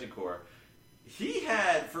Bentancur. He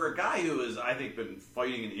had, for a guy who has, I think, been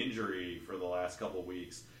fighting an injury for the last couple of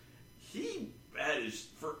weeks, he had his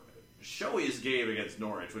showiest game against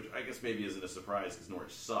Norwich, which I guess maybe isn't a surprise because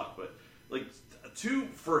Norwich suck, but like 2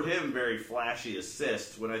 for him very flashy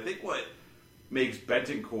assists. When I think what makes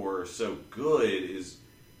Bentancur so good is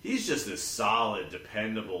he's just a solid,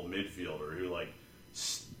 dependable midfielder who like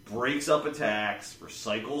breaks up attacks,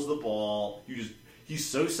 recycles the ball. He's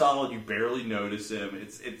so solid you barely notice him.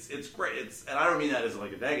 It's great. And I don't mean that as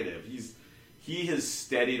like a negative. He has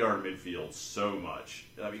steadied our midfield so much.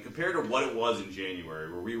 I mean, compared to what it was in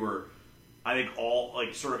January, where we were, I think, all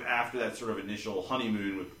like sort of after that sort of initial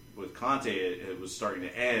honeymoon with Conte, it was starting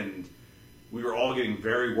to end. We were all getting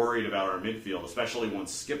very worried about our midfield, especially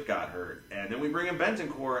once Skip got hurt. And then we bring in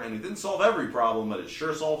Bentancur, and it didn't solve every problem, but it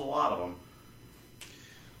sure solved a lot of them.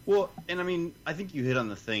 Well, and I mean, I think you hit on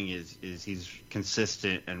the thing is he's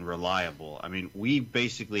consistent and reliable. I mean, we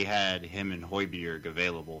basically had him and Højbjerg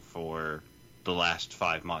available for the last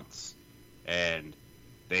 5 months, and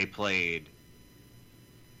they played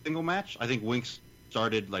single match. I think Winks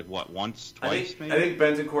started like once, twice, maybe. I think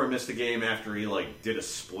Bentancur missed a game after he like did a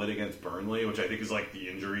split against Burnley, which I think is like the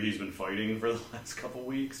injury he's been fighting for the last couple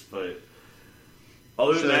weeks. But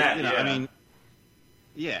other than that,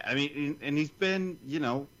 yeah. I mean, and he's been,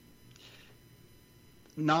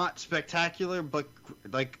 not spectacular, but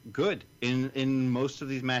like good in most of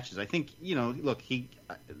these matches. I think, look,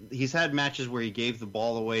 he's had matches where he gave the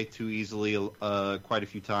ball away too easily quite a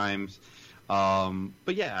few times.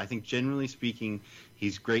 But yeah, I think generally speaking,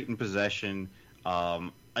 he's great in possession.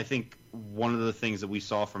 I think one of the things that we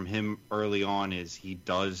saw from him early on is he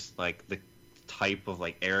does like the type of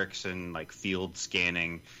like Eriksson like field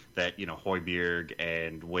scanning that Højbjerg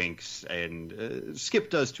and Winks and Skip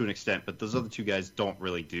does to an extent, but those other 2 guys don't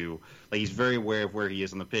really do. Like he's very aware of where he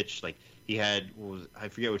is on the pitch. Like he had, I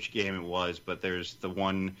forget which game it was, but there's the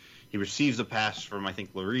one he receives a pass from, I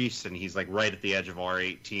think, Lloris, and he's like right at the edge of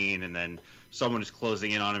R18, and then someone is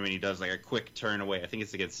closing in on him, and he does like a quick turn away. I think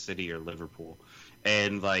it's against City or Liverpool,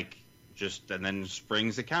 and then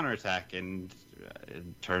springs a counterattack, and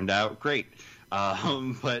it turned out great.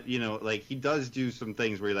 But like he does do some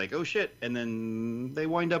things where you're like, oh shit, and then they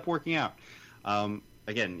wind up working out.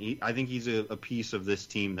 Again, I think he's a piece of this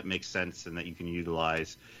team that makes sense and that you can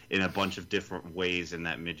utilize in a bunch of different ways in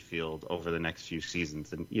that midfield over the next few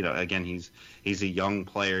seasons. And again, he's a young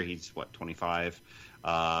player. He's 25.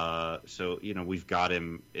 So we've got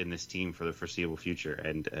him in this team for the foreseeable future,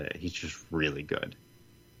 and he's just really good.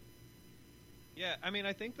 Yeah, I mean,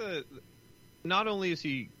 I think not only is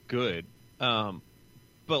he good, but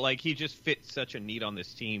like he just fits such a need on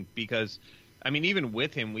this team because. I mean, even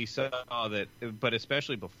with him, we saw that, but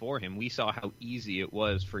especially before him, we saw how easy it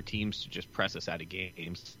was for teams to just press us out of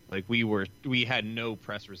games. Like we had no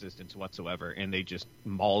press resistance whatsoever, and they just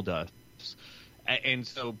mauled us. And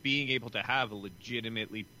so being able to have a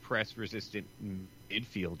legitimately press resistant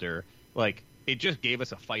midfielder, like it just gave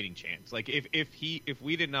us a fighting chance. Like if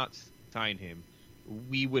we did not sign him,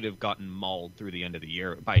 we would have gotten mauled through the end of the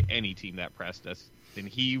year by any team that pressed us. And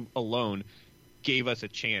he alone gave us a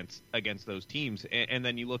chance against those teams. And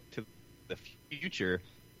then you look to the future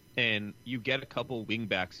and you get a couple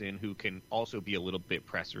wingbacks in who can also be a little bit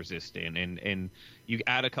press resistant, and you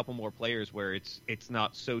add a couple more players where it's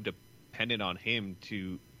not so dependent on him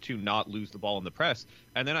to not lose the ball in the press.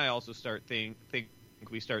 And then I also think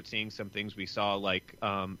we start seeing some things we saw like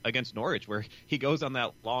against Norwich where he goes on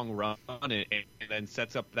that long run and then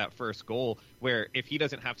sets up that first goal where if he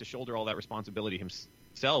doesn't have to shoulder all that responsibility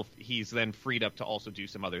himself, he's then freed up to also do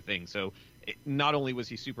some other things. So not only was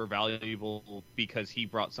he super valuable because he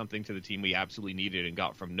brought something to the team we absolutely needed and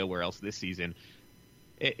got from nowhere else this season,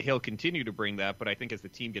 he'll continue to bring that, but I think as the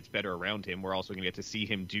team gets better around him, we're also going to get to see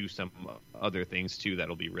him do some other things too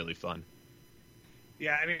that'll be really fun.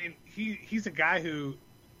 Yeah, I mean, he's a guy who,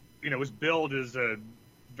 was billed as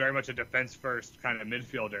very much a defense-first kind of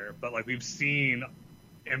midfielder, but like we've seen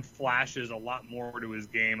him flashes a lot more to his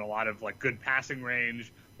game, a lot of like good passing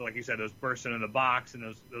range, but like you said, those bursts into the box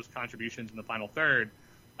and those contributions in the final third.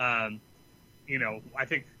 I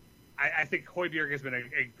think Højbjerg has been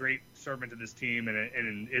a great servant to this team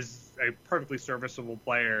and is a perfectly serviceable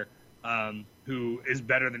player who is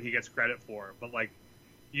better than he gets credit for. But like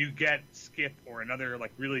you get Skip or another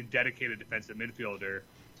like really dedicated defensive midfielder,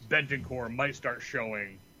 Bentancur might start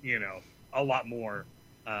showing a lot more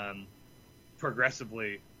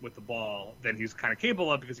progressively with the ball than he's kind of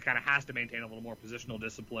capable of because he kind of has to maintain a little more positional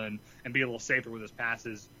discipline and be a little safer with his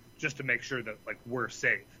passes just to make sure that like we're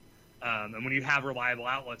safe. And when you have reliable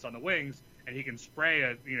outlets on the wings and he can spray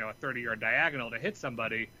a 30-yard diagonal to hit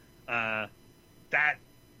somebody, that's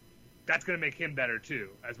going to make him better too.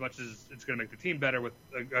 As much as it's going to make the team better with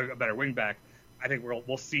a better wing back, I think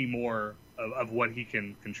we'll see more of what he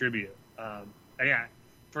can contribute. And yeah,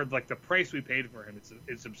 for like the price we paid for him,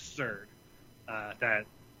 it's absurd that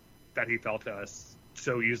he fell to us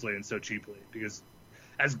so easily and so cheaply. Because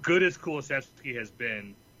as good as Kulusevski has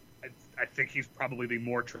been, I think he's probably the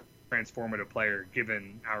more transformative player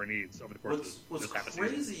given our needs over the course of this half a season.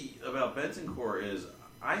 What's crazy about Bentancur is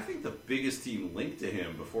I think the biggest team linked to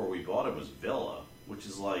him before we bought him was Villa, which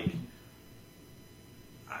is like,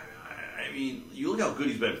 I mean, you look how good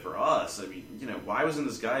he's been for us. I mean, why wasn't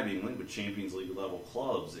this guy being linked with Champions League level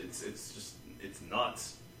clubs? It's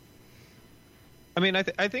nuts. I mean, I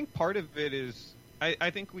think part of it is I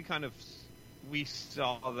think we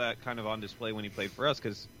saw that kind of on display when he played for us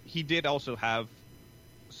because he did also have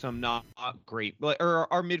some not great, or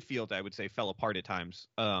our midfield, I would say, fell apart at times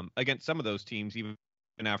against some of those teams even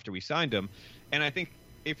after we signed him. And I think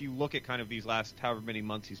if you look at kind of these last however many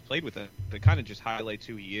months he's played with it kind of just highlights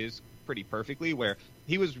who he is pretty perfectly, where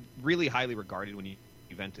he was really highly regarded when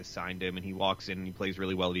Juventus signed him, and he walks in and he plays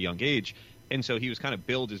really well at a young age. And so he was kind of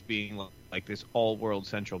billed as being like this all-world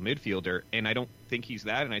central midfielder, and I don't think he's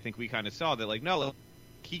that. And I think we kind of saw that, like, no,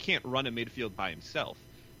 he can't run a midfield by himself.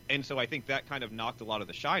 And so I think that kind of knocked a lot of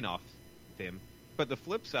the shine off him. But the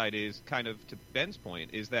flip side is kind of to Ben's point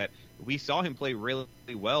is that we saw him play really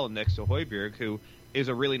well next to Højbjerg, who is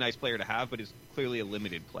a really nice player to have, but is clearly a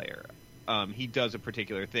limited player. He does a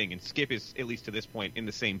particular thing, and Skip is, at least to this point, in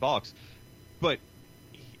the same box. But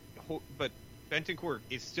Bentancur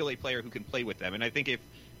is still a player who can play with them. And I think if,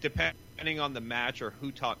 depending on the match or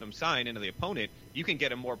who Tottenham sign into the opponent, you can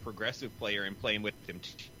get a more progressive player and play him with him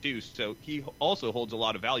too. So he also holds a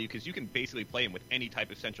lot of value because you can basically play him with any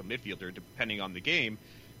type of central midfielder depending on the game.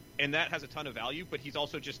 And that has a ton of value, but he's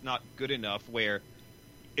also just not good enough where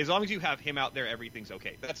as long as you have him out there, everything's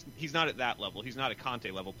okay. He's not at that level. He's not a Conte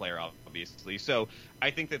level player, obviously. So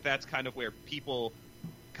I think that's kind of where people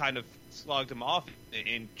kind of slogged him off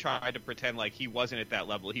and tried to pretend like he wasn't at that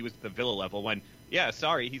level. He was at the Villa level when,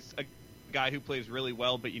 he's a guy who plays really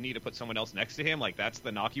well, but you need to put someone else next to him. Like, that's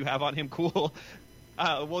the knock you have on him. Cool.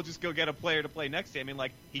 We'll just go get a player to play next to him. And,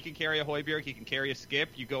 like, he can carry a Højbjerg. He can carry a Skip.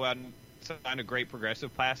 You go out and sign a great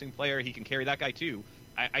progressive passing player. He can carry that guy, too.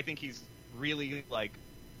 I think he's really, like,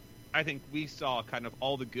 I think we saw kind of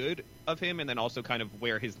all the good of him and then also kind of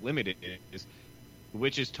where his limit is,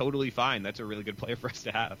 which is totally fine. That's a really good player for us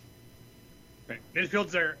to have. Right.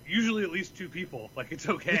 Midfields are usually at least two people. Like, it's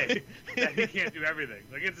okay that he can't do everything.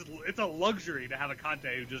 Like, it's a luxury to have a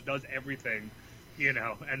Conte who just does everything, and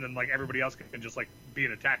then, like, everybody else can just, like, be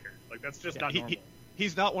an attacker. Like, that's just not normal.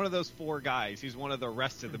 He's not one of those four guys. He's one of the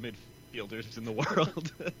rest of the midfielders in the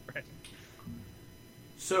world. Right.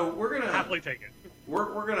 So we're gonna happily take it.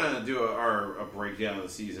 We're gonna do a breakdown of the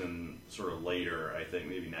season sort of later. I think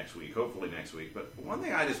maybe next week, hopefully next week. But one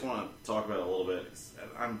thing I just want to talk about a little bit.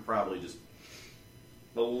 I'm probably just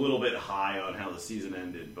a little bit high on how the season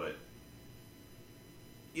ended, but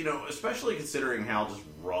especially considering how just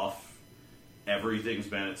rough everything's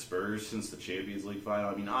been at Spurs since the Champions League final.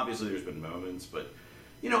 I mean, obviously there's been moments, but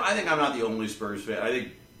I think I'm not the only Spurs fan. I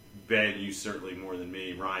think Ben, you certainly more than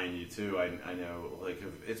me. Ryan, you too. I know, like,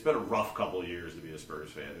 it's been a rough couple of years to be a Spurs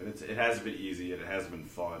fan, and it hasn't been easy, and it hasn't been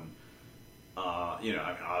fun. I mean,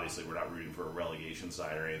 obviously we're not rooting for a relegation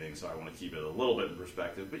side or anything, so I want to keep it a little bit in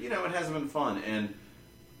perspective. But it hasn't been fun, and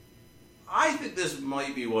I think this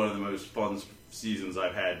might be one of the most fun seasons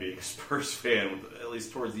I've had being a Spurs fan, at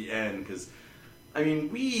least towards the end, because I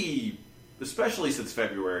mean, we, especially since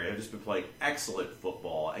February, have just been playing excellent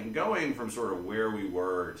football and going from sort of where we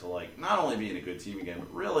were to, like, not only being a good team again,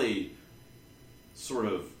 but really sort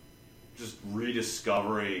of just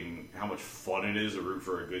rediscovering how much fun it is to root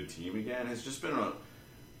for a good team again has just been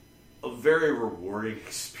a very rewarding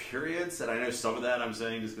experience. And I know some of that I'm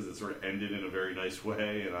saying just because it sort of ended in a very nice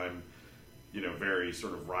way, and I'm, very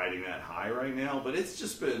sort of riding that high right now. But it's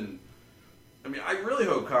just been, I mean, I really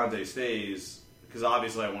hope Conte stays, because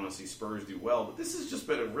obviously I want to see Spurs do well, but this has just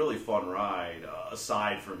been a really fun ride,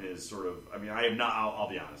 aside from his sort of, I mean, I have not, I'll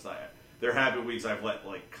be honest, there have been weeks I've let,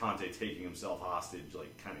 like, Conte taking himself hostage,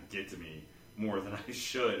 like, kind of get to me more than I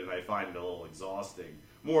should, and I find it a little exhausting,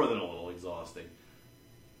 more than a little exhausting.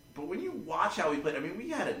 But when you watch how we played, I mean, we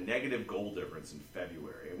had a negative goal difference in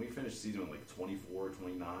February, and we finished the season with, like, 24,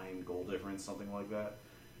 29 goal difference, something like that.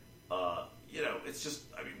 It's just,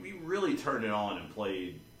 I mean, we really turned it on and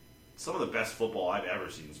played some of the best football I've ever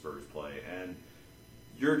seen Spurs play, and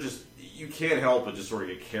you can't help but just sort of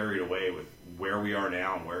get carried away with where we are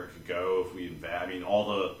now and where it could go if we invest. I mean,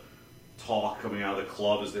 all the talk coming out of the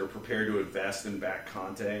club is they're prepared to invest and back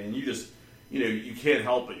Conte, and you just, you can't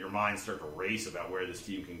help but your mind start to race about where this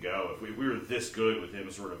team can go. If we were this good with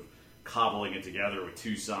him sort of cobbling it together with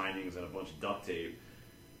two signings and a bunch of duct tape,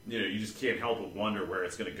 you just can't help but wonder where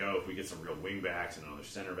it's going to go if we get some real wing backs and another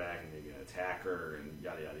center back and maybe an attacker and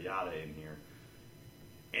yada, yada, yada in here.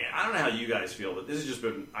 And I don't know how you guys feel, but this has just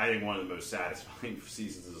been, I think, one of the most satisfying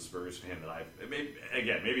seasons as a Spurs fan that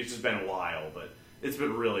maybe it's just been a while, but it's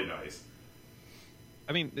been really nice.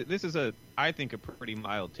 I mean, this is I think, a pretty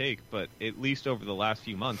mild take, but at least over the last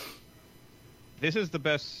few months, this is the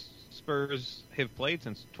best Spurs have played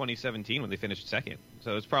since 2017 when they finished second.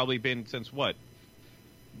 So it's probably been since,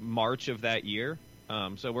 March of that year.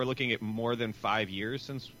 So we're looking at more than 5 years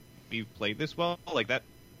since we've played this well. Like that,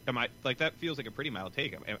 that feels like a pretty mild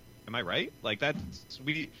take. Am I right? Like that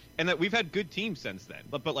we've had good teams since then.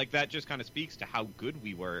 But like that just kind of speaks to how good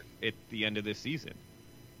we were at the end of this season.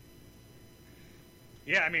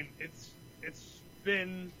 Yeah, I mean, it's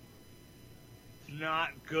been not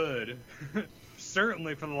good,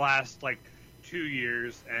 certainly for the last, 2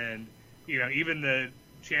 years, and, even the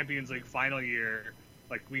Champions League final year,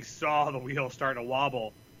 we saw the wheel start to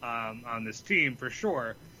wobble on this team, for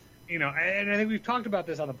sure. And I think we've talked about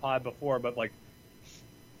this on the pod before, but,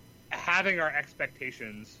 having our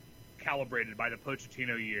expectations calibrated by the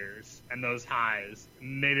Pochettino years and those highs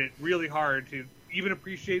made it really hard to even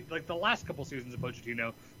appreciate the last couple seasons of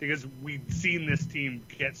Pochettino, because we'd seen this team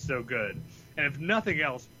get so good. And if nothing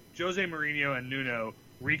else, Jose Mourinho and Nuno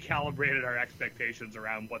recalibrated our expectations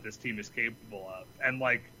around what this team is capable of. And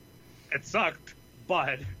it sucked,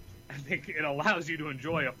 but I think it allows you to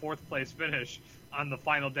enjoy a fourth place finish on the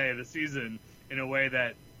final day of the season in a way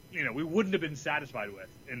that we wouldn't have been satisfied with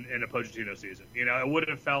in a Pochettino season. It would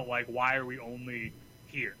have felt like, why are we only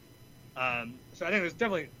here? So I think there's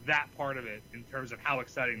definitely that part of it in terms of how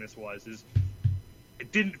exciting this was.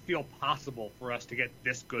 it didn't feel possible for us to get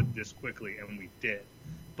this good this quickly, and we did.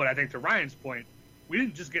 But I think to Ryan's point, we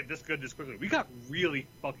didn't just get this good this quickly. We got really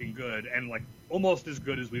fucking good, and like almost as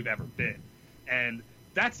good as we've ever been. And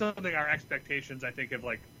that's something our expectations, I think, have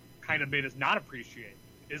like kind of made us not appreciate.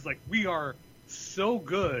 Is like we are so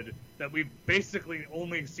good that we've basically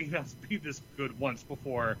only seen us be this good once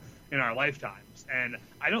before in our lifetimes. And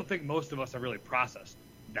I don't think most of us have really processed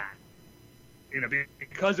that.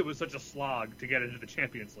 Because it was such a slog to get into the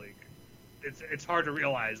Champions League. It's hard to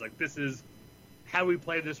realize, like, this is how we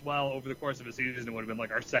played this well over the course of a season. It would have been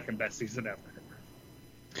like our second best season ever.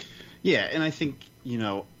 Yeah, and I think,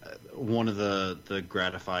 one of the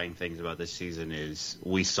gratifying things about this season is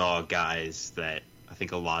we saw guys that I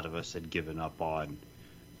think a lot of us had given up on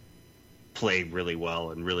play really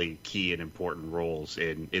well and really key and important roles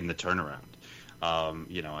in the turnaround.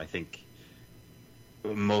 I think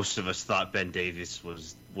most of us thought Ben Davies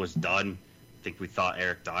was done. I think we thought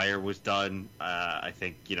Eric Dyer was done. I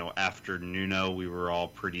think, after Nuno, we were all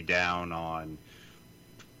pretty down on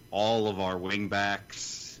all of our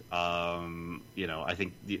wingbacks. I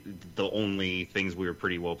think the only things we were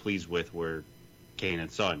pretty well pleased with were Kane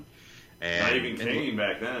and Son. Not even Kane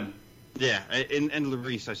back then. Yeah, and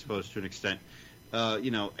Lloris, I suppose, to an extent.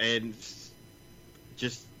 And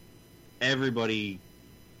just everybody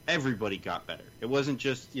got better. It wasn't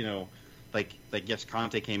just, like yes,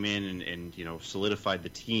 Conte came in and solidified the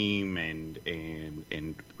team and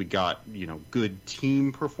we got, good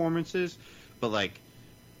team performances, but like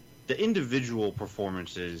the individual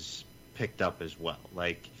performances picked up as well.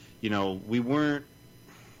 Like, we weren't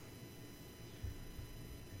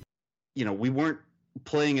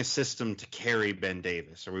playing a system to carry Ben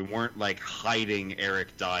Davies, or we weren't like hiding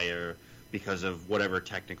Eric Dyer because of whatever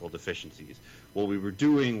technical deficiencies. What we were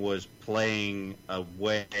doing was playing a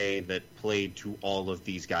way that played to all of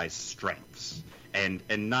these guys' strengths, and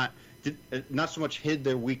not so much hid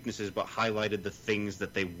their weaknesses, but highlighted the things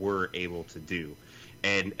that they were able to do,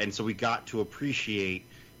 and so we got to appreciate,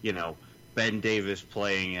 Ben Davies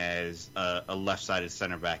playing as a left-sided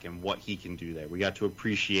center back and what he can do there. We got to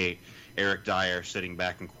appreciate Eric Dyer sitting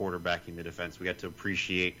back and quarterbacking the defense. We got to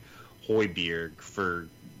appreciate Højbjerg for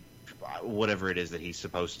whatever it is that he's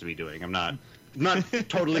supposed to be doing. I'm not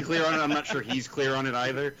totally clear on it. I'm not sure he's clear on it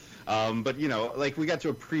either. But we got to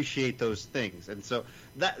appreciate those things, and so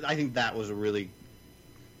I think that was a really,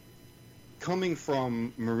 coming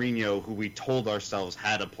from Mourinho, who we told ourselves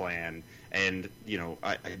had a plan. And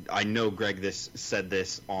I know Greg said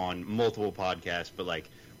this on multiple podcasts, but like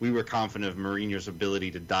we were confident of Mourinho's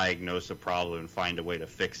ability to diagnose a problem and find a way to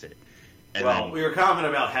fix it. And we were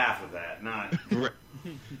confident about half of that, not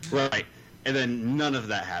right. And then none of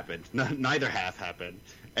that happened. Neither half happened.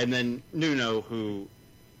 And then Nuno, who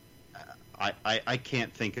I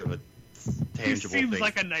can't think of a tangible thing. He seems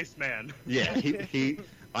like a nice man. Yeah, he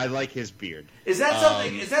I like his beard. Is that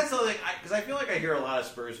something? Because I feel like I hear a lot of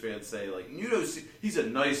Spurs fans say, like, he's a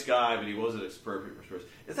nice guy, but he wasn't perfect for Spurs.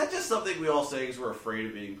 Is that just something we all say because we're afraid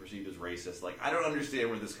of being perceived as racist? Like, I don't understand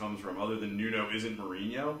where this comes from, other than Nuno isn't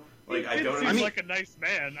Mourinho. Like, I don't. Seems like a nice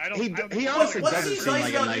man. He honestly doesn't seem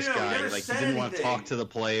like a nice Nuno? guy. Like, he didn't want to talk to the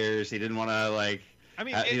players. He didn't want to like. I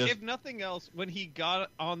mean, if nothing else, when he got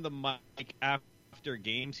on the mic after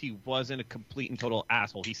games, he wasn't a complete and total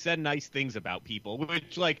asshole. He said nice things about people,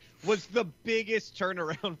 which was the biggest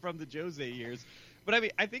turnaround from the Jose years. But I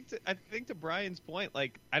mean, I think to Brian's point,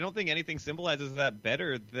 like, I don't think anything symbolizes that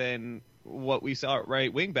better than what we saw at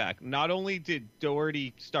right wing back. Not only did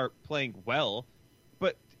Doherty start playing well,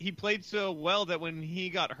 but he played so well that when he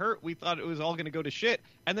got hurt, we thought it was all going to go to shit.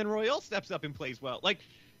 And then Royal steps up and plays well. Like,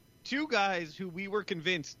 two guys who we were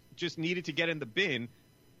convinced just needed to get in the bin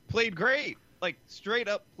played great. Like, straight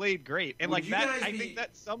up played great. And like that, I think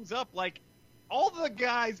that sums up, like, all the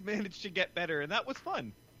guys managed to get better, and that was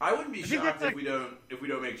fun. I wouldn't be shocked if we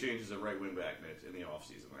don't make changes at right wing back next in the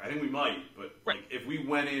offseason. Like, I think we might, but like, if we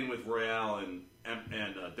went in with Royal and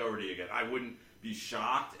Doherty again, I wouldn't be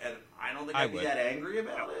shocked, and I don't think I'd be that angry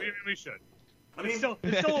about it. We really should. I mean, it's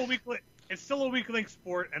still a weak link. It's still a weak link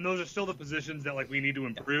sport, and those are still the positions that like we need to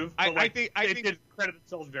improve. But, I think they did credit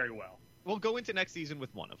themselves very well. We'll go into next season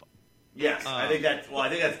with one of them. Yes, I think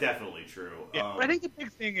that's definitely true. Yeah, but I think the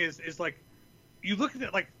big thing is like, you look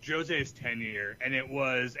at like Jose's tenure, and it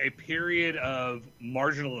was a period of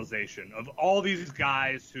marginalization of all these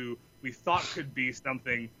guys who we thought could be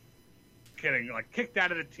something, getting like kicked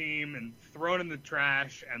out of the team and thrown in the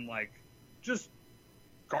trash and like just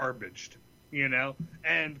garbaged,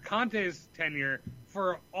 And Conte's tenure,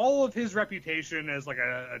 for all of his reputation as like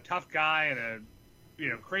a tough guy and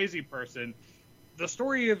a crazy person, the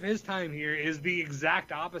story of his time here is the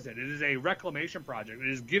exact opposite. It is a reclamation project. It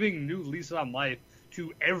is giving new lease on life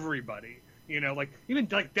to everybody. Even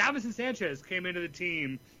Davinson Sanchez came into the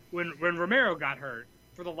team when Romero got hurt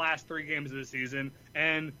for the last 3 games of the season,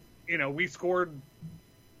 and we scored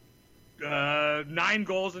 9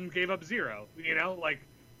 goals and gave up 0.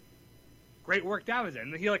 Great work, Davinson.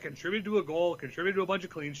 And he contributed to a goal, contributed to a bunch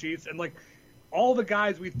of clean sheets, and all the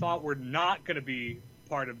guys we thought were not going to be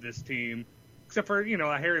part of this team, except for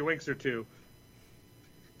a Harry Winks or 2,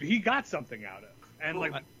 he got something out of. And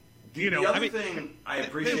the other thing I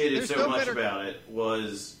appreciated so much about it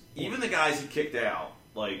was even the guys he kicked out,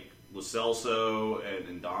 like Lo Celso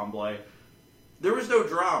and Ndombele, there was no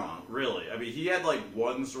drama, really. I mean, he had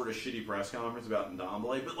one sort of shitty press conference about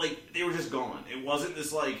Ndombele, but they were just gone. It wasn't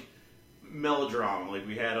this melodrama like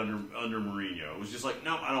we had under Mourinho. It was just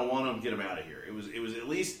nope, I don't want him, get him out of here. It was at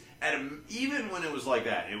least even when it was like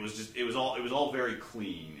that, it was all very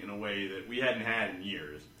clean in a way that we hadn't had in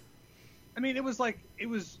years. I mean, it was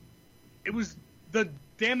the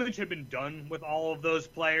damage had been done with all of those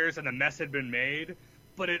players and the mess had been made,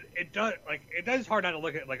 but it does hard not to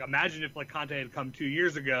look at imagine if Conte had come 2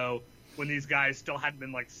 years ago when these guys still hadn't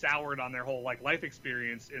been soured on their whole life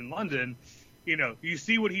experience in London. You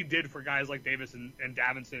see what he did for guys like Davis and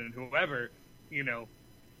Davinson and whoever.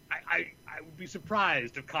 I would be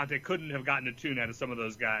surprised if Conte couldn't have gotten a tune out of some of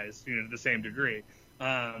those guys, to the same degree.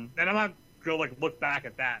 And I'm not going to look back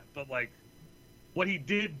at that, but what he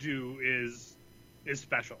did do is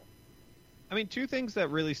special. I mean, 2 things that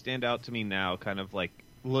really stand out to me now, kind of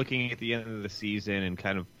looking at the end of the season and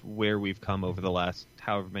kind of where we've come over the last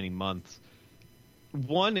however many months.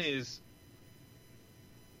 One is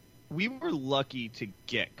we were lucky to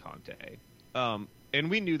get Conte. And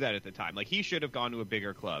we knew that at the time. He should have gone to a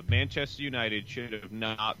bigger club. Manchester United should have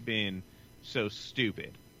not been so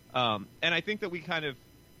stupid. And I think that we kind of,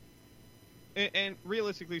 and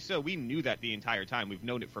realistically so, we knew that the entire time. We've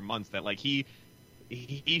known it for months that he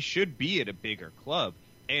should be at a bigger club.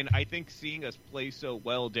 And I think seeing us play so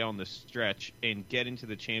well down the stretch and get into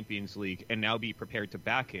the Champions League and now be prepared to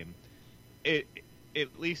back him, at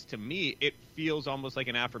least to me, it feels almost like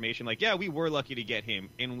an affirmation. Yeah, we were lucky to get him,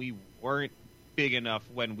 and we weren't big enough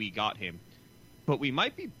when we got him, but we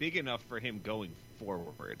might be big enough for him going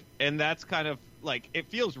forward. And that's kind of it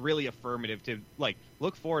feels really affirmative to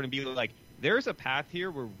look forward and be there's a path here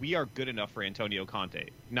where we are good enough for Antonio Conte.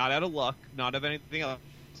 Not out of luck, not of anything else.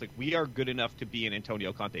 It's we are good enough to be an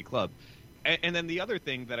Antonio Conte club. And then the other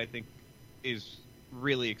thing that I think is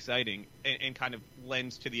really exciting and kind of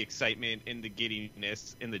lends to the excitement and the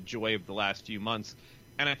giddiness and the joy of the last few months.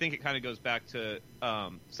 And I think it kind of goes back to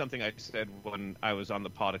something I said when I was on the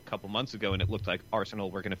pod a couple months ago, and it looked like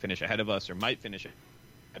Arsenal were going to finish ahead of us or might finish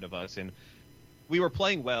ahead of us. And we were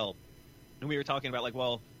playing well, and we were talking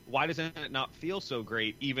about why doesn't it not feel so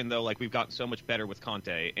great, even though we've gotten so much better with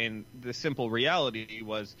Conte? And the simple reality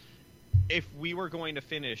was, if we were going to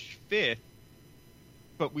finish 5th,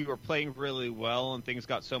 but we were playing really well and things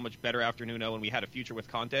got so much better after Nuno and we had a future with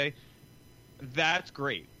Conte, that's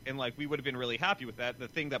great. And we would have been really happy with that. The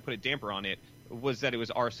thing that put a damper on it was that it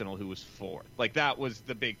was Arsenal who was 4th. That was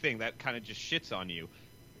the big thing that kind of just shits on you.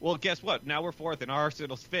 Well, guess what? Now we're 4th and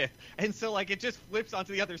Arsenal's 5th. And so, it just flips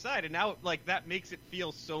onto the other side. And now, that makes it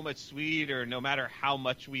feel so much sweeter, no matter how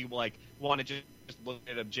much we, want to just look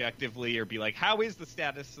at it objectively or be how is the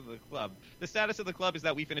status of the club? The status of the club is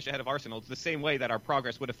that we finished ahead of Arsenal. It's the same way that our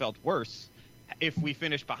progress would have felt worse if we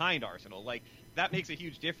finished behind Arsenal. That makes a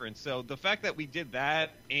huge difference. So the fact that we did that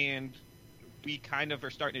and we kind of are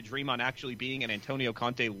starting to dream on actually being an Antonio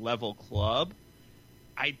Conte level club,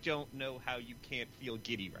 I don't know how you can't feel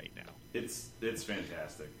giddy right now. It's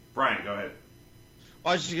fantastic. Brian, go ahead.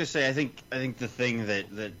 Well, I was just gonna say, I think the thing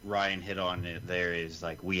that Ryan hit on there is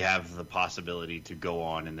we have the possibility to go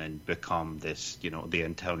on and then become this, the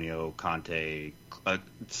Antonio Conte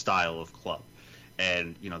style of club,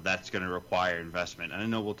 and that's going to require investment. And I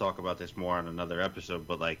know we'll talk about this more on another episode,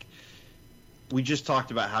 but we just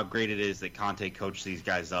talked about how great it is that Conte coached these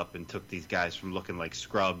guys up and took these guys from looking like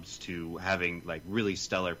scrubs to having really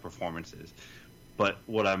stellar performances. But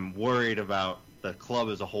what I'm worried about the club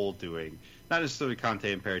as a whole doing, not necessarily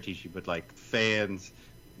Conte and Paratici, but fans,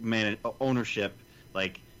 ownership,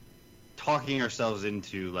 talking ourselves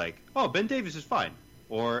into oh, Ben Davies is fine,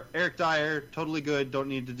 or Eric Dyer totally good, don't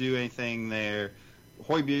need to do anything there.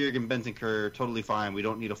 Højbjerg and Bentancur totally fine. We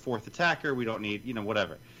don't need a 4th attacker. We don't need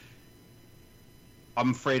whatever.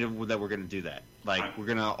 I'm afraid that we're going to do that. Like, we're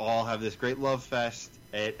going to all have this great love fest.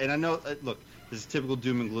 And I know, look, this is typical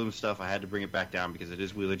doom and gloom stuff. I had to bring it back down because it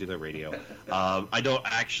is Wheeler Do That Radio. I don't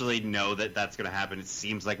actually know that that's going to happen. It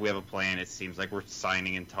seems like we have a plan. It seems like we're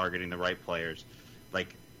signing and targeting the right players.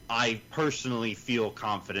 Like, I personally feel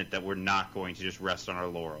confident that we're not going to just rest on our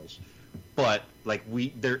laurels. But, like,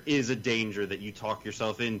 there is a danger that you talk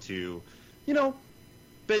yourself into,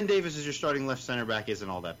 Ben Davis as your starting left center back isn't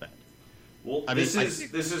all that bad. Well, this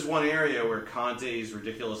is one area where Conte's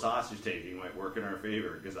ridiculous hostage-taking might work in our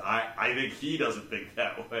favor, because I think he doesn't think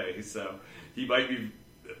that way. So he might be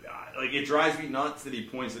like, it drives me nuts that he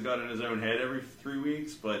points the gun in his own head every 3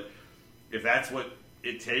 weeks. But if that's what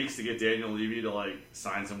it takes to get Daniel Levy to like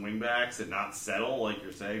sign some wingbacks and not settle, like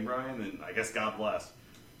you're saying, Brian, then I guess God bless.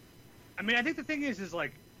 I mean, I think the thing is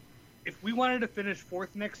like, if we wanted to finish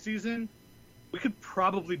fourth next season, we could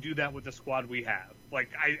probably do that with the squad we have. Like,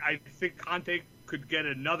 I think Conte could get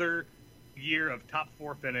another year of top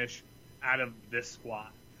four finish out of this squad.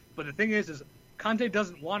 But the thing is Conte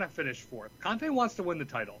doesn't want to finish fourth. Conte wants to win the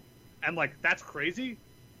title. And, like, that's crazy.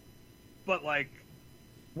 But, like,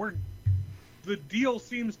 the deal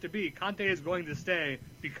seems to be Conte is going to stay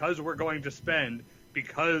because we're going to spend,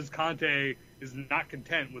 because Conte is not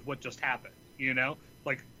content with what just happened,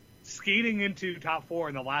 Like, skating into top four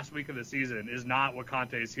in the last week of the season is not what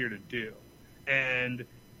Conte is here to do. And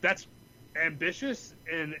that's ambitious,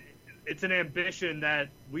 and it's an ambition that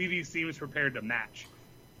Levy seems prepared to match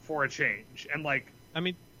for a change. And, like, I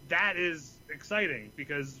mean, that is exciting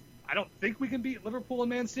because I don't think we can beat Liverpool and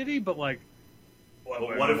Man City, but, like,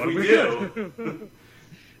 what if we do?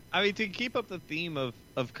 I mean, to keep up the theme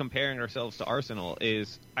of comparing ourselves to Arsenal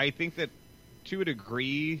is, I think that to a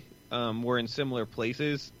degree, we're in similar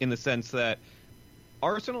places in the sense that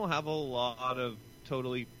Arsenal have a lot of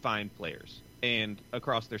totally fine players and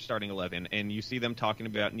across their starting 11, and you see them talking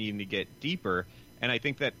about needing to get deeper, and I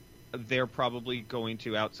think that they're probably going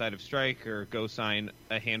to, outside of striker, go sign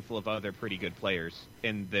a handful of other pretty good players,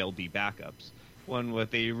 and they'll be backups. When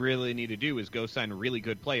what they really need to do is go sign really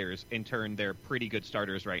good players and turn their pretty good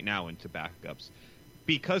starters right now into backups.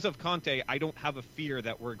 Because of Conte, I don't have a fear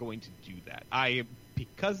that we're going to do that.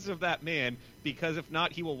 Because of that man, because if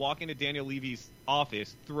not, he will walk into Daniel Levy's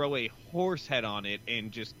office, throw a horse head on it,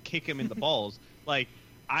 and just kick him in the balls. Like,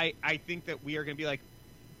 I think that we are going to be like,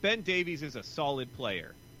 Ben Davies is a solid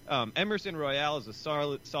player. Emerson Royale is a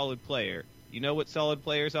solid player. You know what solid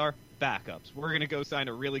players are? Backups. We're going to go sign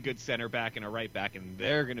a really good center back and a right back, and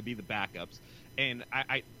they're going to be the backups. And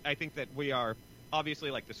I think that we are, obviously,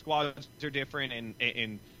 like, the squads are different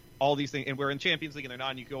and all these things, and we're in Champions League and they're not,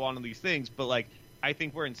 and you go on these things, but, like, I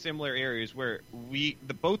think we're in similar areas where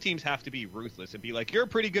both teams have to be ruthless and be like, you're a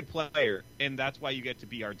pretty good player, and that's why you get to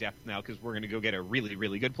be our depth now, because we're going to go get a really,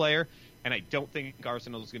 really good player. And I don't think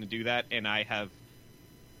Arsenal is going to do that, and I have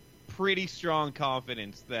pretty strong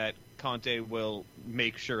confidence that Conte will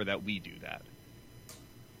make sure that we do that.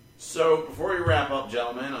 So, before we wrap up,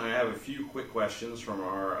 gentlemen, I have a few quick questions from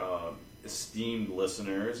our esteemed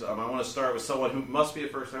listeners. I want to start with someone who must be a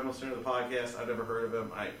first-time listener to the podcast. I've never heard of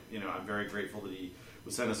him. I'm very grateful that he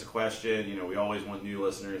would send us a question. We always want new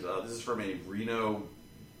listeners. This is from a Reno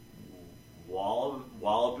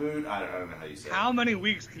Wallaboot. I don't know how you say it. How many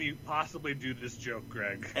weeks can you possibly do this joke,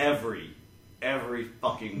 Greg? Every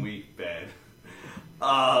fucking week, Ben.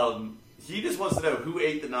 He just wants to know who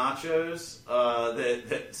ate the nachos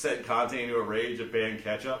that sent Conte into a rage of banned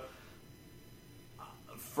ketchup.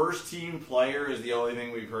 First team player is the only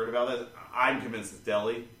thing we've heard about this. I'm convinced it's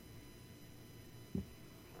Deli.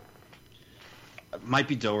 Might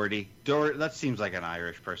be Doherty. That seems like an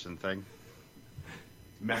Irish person thing.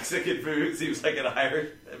 Mexican food seems like an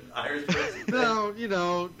Irish person thing. No,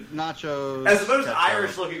 nachos. As the most ketchup.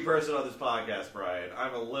 Irish-looking person on this podcast, Brian,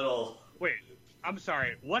 I'm a little... Wait, I'm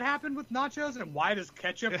sorry. What happened with nachos, and why does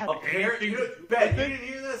ketchup have anything? Ben, you didn't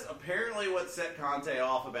hear this? Apparently, what set Conte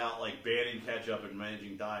off about like banning ketchup and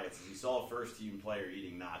managing diets is he saw a first-team player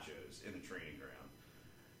eating nachos in the training ground.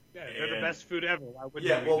 Yeah, they're the best food ever. Why wouldn't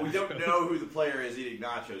Yeah, you well, eat we don't nachos? know who the player is eating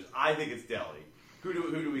nachos. I think it's Deli. Who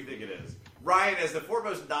do we think it is? Ryan, as the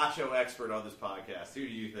foremost nacho expert on this podcast, who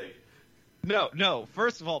do you think? No.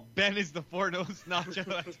 First of all, Ben is the foremost nacho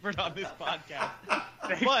expert on this podcast.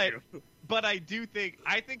 But I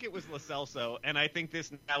think it was Lo Celso, and I think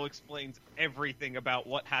this now explains everything about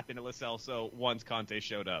what happened to Lo Celso once Conte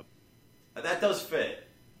showed up. That does fit.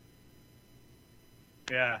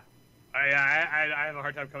 Yeah. I have a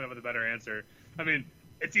hard time coming up with a better answer. I mean,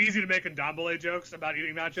 it's easy to make Ndombele jokes about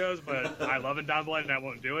eating nachos, but I love Ndombele and I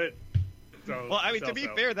won't do it. So, well, I mean, to be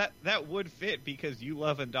fair, that would fit because you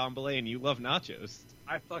love Ndombele and you love nachos.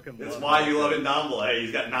 I fucking That's love why Nacho. you love Ndombele.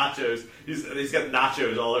 He's got nachos. He's got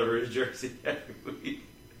nachos all over his jersey every week.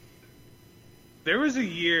 There was a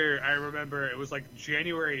year, I remember, it was like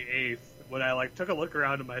January 8th, when I took a look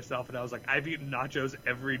around at myself and I was like, I've eaten nachos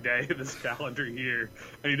every day this calendar year.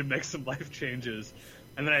 I need to make some life changes.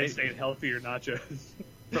 And then I just ate healthier nachos.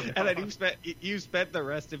 And then you spent the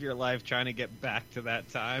rest of your life trying to get back to that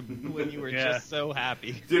time when you were just so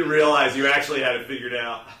happy. Didn't realize you actually had it figured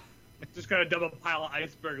out. Just gotta dump a pile of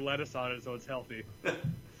iceberg lettuce on it so it's healthy.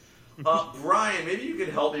 Brian, maybe you can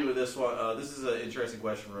help me with this one. This is an interesting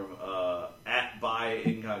question from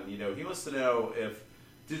 @ByIncognito. He wants to know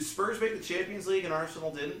did Spurs make the Champions League and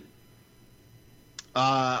Arsenal didn't?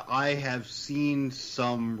 I have seen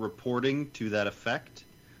some reporting to that effect.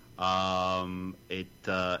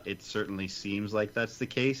 It certainly seems like that's the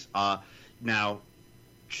case. Now,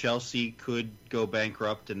 Chelsea could go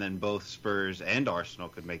bankrupt, and then both Spurs and Arsenal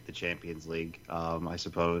could make the Champions League, I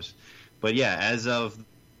suppose. But yeah, as of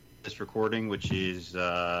this recording, which is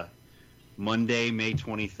Monday, May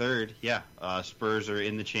 23rd, Spurs are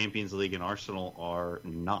in the Champions League and Arsenal are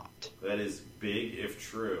not. That is big if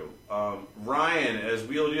true. Ryan, as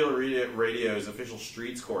Wheel Deal Radio's official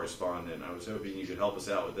streets correspondent, I was hoping you could help us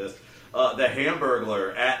out with this. The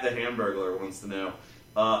Hamburglar, @the_Hamburglar, wants to know.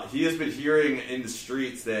 He has been hearing in the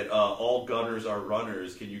streets that all gunners are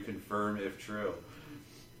runners. Can you confirm if true?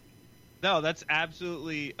 No, that's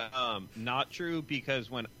absolutely not true,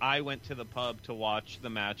 because when I went to the pub to watch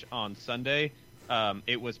the match on Sunday,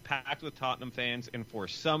 it was packed with Tottenham fans, and for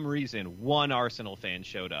some reason, one Arsenal fan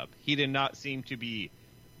showed up. He did not seem to be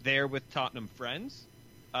there with Tottenham friends.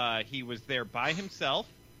 He was there by himself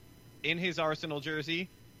in his Arsenal jersey,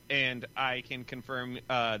 and I can confirm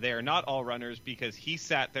they are not all runners, because he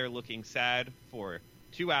sat there looking sad for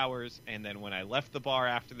 2 hours, and then when I left the bar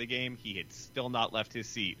after the game, he had still not left his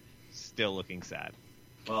seat. Still looking sad.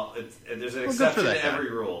 Well, there's an exception to every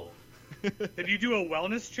rule. Did you do a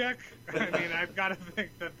wellness check? I mean, I've got to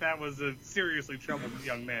think that was a seriously troubled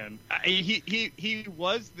young man. He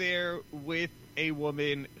was there with a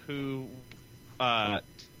woman who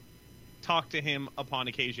talked to him upon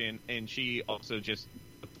occasion, and she also just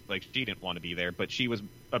she didn't want to be there, but she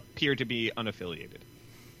appeared to be unaffiliated.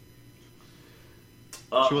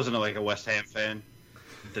 She wasn't a West Ham fan.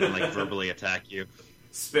 Didn't verbally attack you.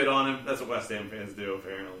 Spit on him. That's what West Ham fans do,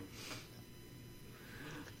 apparently.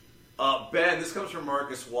 Ben, this comes from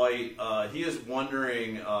Marcus White. He is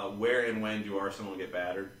wondering where and when do Arsenal get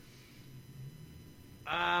battered?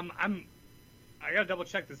 I gotta double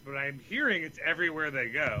check this, but I'm hearing it's everywhere they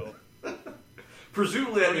go.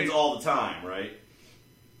 Presumably that means all the time, right?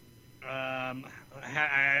 I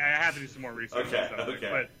have to do some more research. Okay, on something, okay.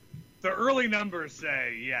 But the early numbers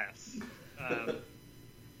say yes.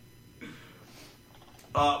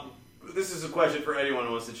 This is a question for anyone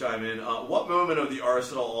who wants to chime in. What moment of the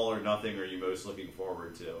Arsenal All or Nothing are you most looking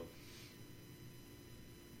forward to?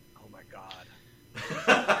 Oh my god.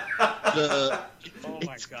 Oh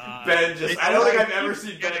my god. Ben I don't think I've ever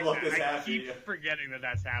seen Ben look this I happy. keep forgetting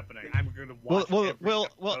that's happening. I'm going to watch Will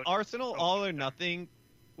Arsenal All or Nothing?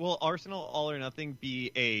 Will Arsenal All or Nothing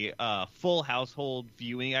be a full household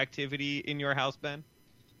viewing activity in your house, Ben?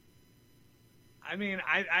 I mean,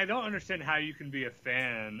 I don't understand how you can be a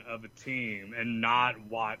fan of a team and not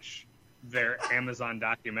watch their Amazon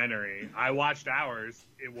documentary. I watched ours.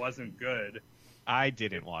 It wasn't good. I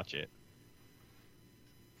didn't watch it.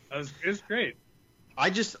 It was great.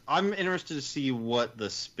 I'm interested to see what the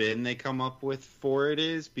spin they come up with for it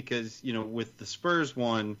is, because, with the Spurs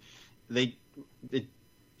one, it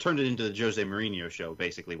turned it into the Jose Mourinho show,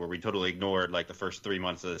 basically, where we totally ignored the first 3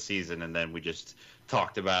 months of the season, and then we just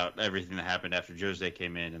talked about everything that happened after Jose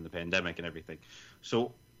came in and the pandemic and everything.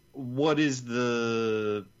 So what is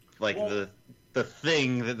the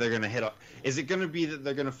thing that they're going to hit on? Is it going to be that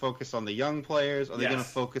they're going to focus on the young players? Are they going to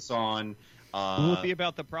focus on... Will it be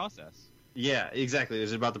about the process? Yeah, exactly.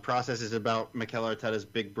 Is it about the process? Is it about Mikel Arteta's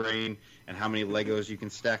big brain and how many Legos you can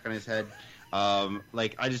stack on his head? I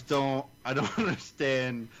just don't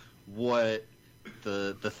understand what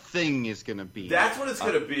the thing is going to be. That's what it's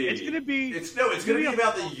going to be. It's going to be... It's going to be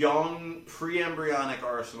about the young, pre-embryonic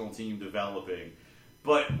Arsenal team developing.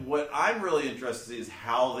 But what I'm really interested in is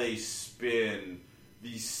how they spin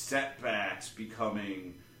these setbacks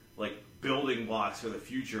becoming, building blocks for the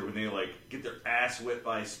future when they, get their ass whipped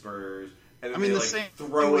by Spurs and then they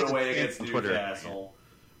throw it away against Newcastle.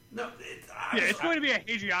 No, it's going to be a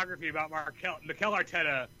hagiography about Mikel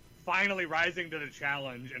Arteta finally rising to the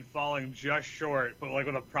challenge and falling just short, but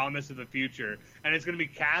with a promise of the future. And it's going to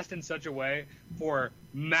be cast in such a way for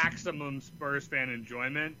maximum Spurs fan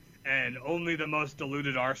enjoyment. and only the most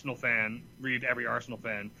deluded Arsenal fan, read every Arsenal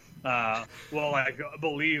fan, will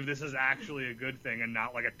believe this is actually a good thing and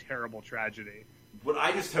not like a terrible tragedy. What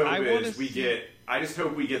I just hope I just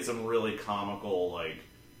hope we get some really comical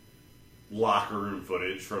locker room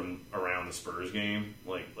footage from around the Spurs game,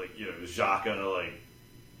 like Xhaka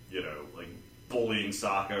bullying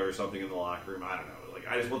Saka or something in the locker room. I don't know.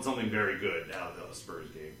 I just want something very good out of the Spurs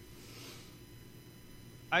game.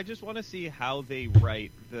 I just want to see how they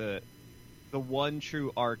write the one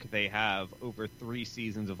true arc they have over 3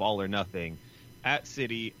 seasons of all or nothing at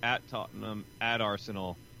City, at Tottenham, at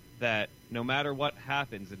Arsenal, that no matter what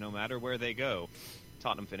happens and no matter where they go,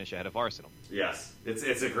 Tottenham finish ahead of Arsenal. Yes, it's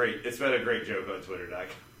been a great joke on Twitter, Doc.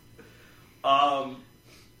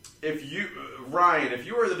 Ryan, if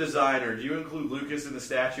you were the designer, do you include Lucas in the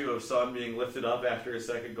statue of Son being lifted up after his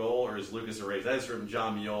second goal, or is Lucas erased? That is from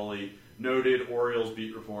John Mioli, noted Orioles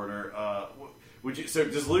beat reporter. So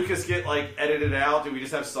does Lucas get edited out? Do we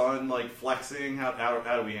just have Son flexing?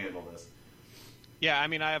 How do we handle this? Yeah, I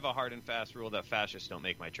mean, I have a hard and fast rule that fascists don't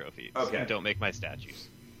make my trophies. Okay. And don't make my statues.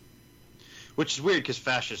 Which is weird because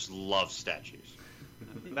fascists love statues.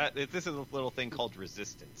 This is a little thing called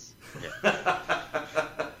resistance.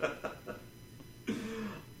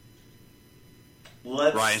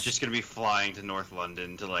 Ryan's just going to be flying to North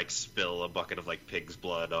London to spill a bucket of pig's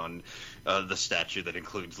blood on the statue that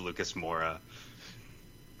includes Lucas Moura.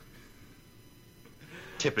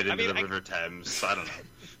 Tip it into the River Thames. I don't know.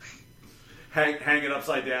 Hang it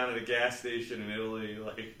upside down at a gas station in Italy.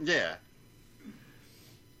 Yeah.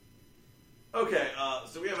 Okay,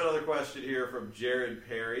 so we have another question here from Jared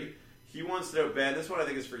Perry. He wants to know, Ben, this one I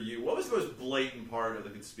think is for you. What was the most blatant part of the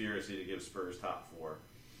conspiracy to give Spurs top 4?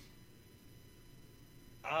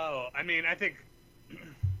 Oh, I mean, I think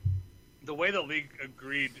the way the league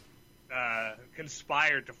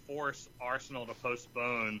conspired to force Arsenal to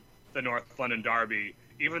postpone the North London derby,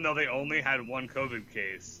 even though they only had one COVID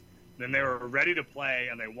case. Then they were ready to play,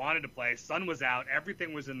 and they wanted to play. Sun was out.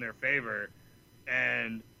 Everything was in their favor.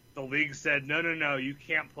 And the league said, no, you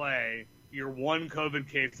can't play. Your one COVID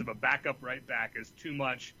case of a backup right back is too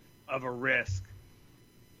much of a risk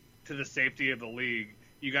to the safety of the league.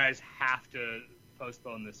 You guys have to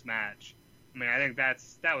postpone this match. I mean, I think that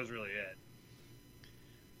was really it.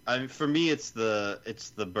 I mean, for me, it's the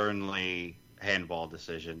Burnley handball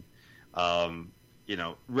decision.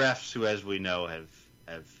 Refs who, as we know, have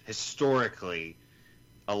historically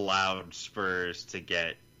allowed Spurs to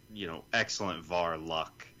get excellent VAR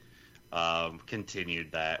luck.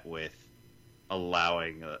 Continued that with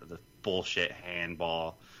allowing the bullshit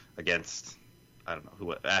handball against, I don't know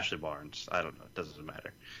who, Ashley Barnes. I don't know. It doesn't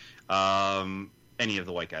matter. Any of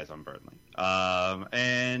the white guys on Burnley. I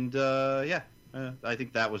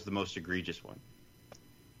think that was the most egregious one.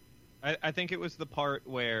 I think it was the part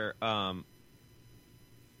where Edu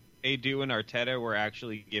and Arteta were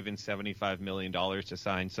actually given $75 million to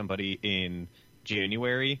sign somebody in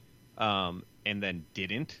January, and then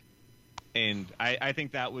didn't. And I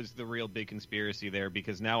think that was the real big conspiracy there,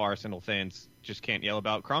 because now Arsenal fans just can't yell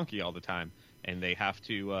about Kroenke all the time, and they have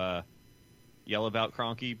to yell about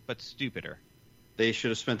Kroenke, but stupider. They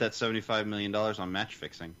should have spent that $75 million on match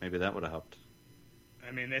fixing. Maybe that would have helped.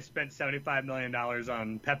 I mean, they spent $75 million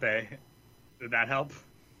on Pepe. Did that help?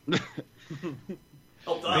 Maybe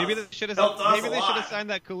they should have signed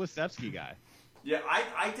that Kulusevski guy. Yeah,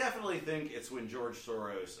 I definitely think it's when George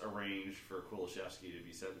Soros arranged for Kulusevski to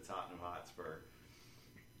be sent to Tottenham Hotspur.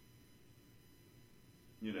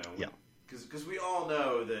 Because we all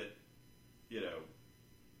know that,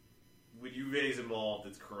 when Juve's involved,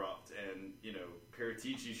 it's corrupt, and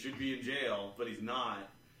Paratici should be in jail, but he's not,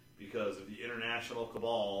 because of the international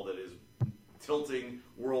cabal that is tilting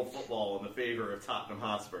world football in the favor of Tottenham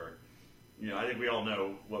Hotspur. I think we all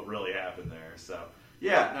know what really happened there. So,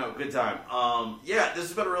 good time. This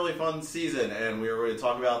has been a really fun season, and we are going to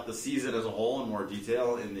talk about the season as a whole in more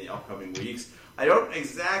detail in the upcoming weeks. I don't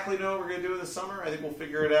exactly know what we're going to do in the summer. I think we'll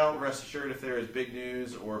figure it out. Rest assured, if there is big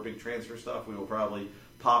news or big transfer stuff, we will probably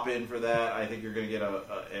pop in for that. I think you're going to get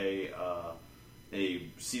a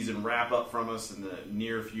season wrap-up from us in the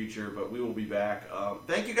near future, but we will be back.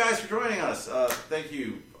 Thank you guys for joining us. Thank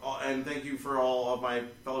you, and thank you for all of my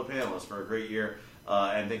fellow panelists for a great year,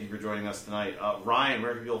 and thank you for joining us tonight. Ryan,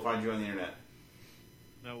 where can people find you on the internet?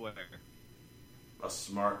 Nowhere. A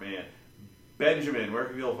smart man. Benjamin, where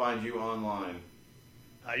can people find you online?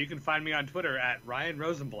 You can find me on Twitter at Ryan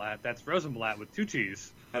Rosenblatt. That's Rosenblatt with 2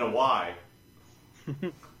 T's. And a Y.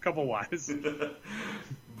 Couple Y's.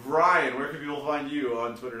 Brian, where can people find you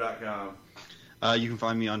on Twitter.com? You can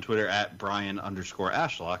find me on Twitter at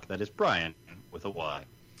Brian_Ashlock. That is Brian with a Y.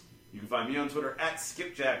 You can find me on Twitter at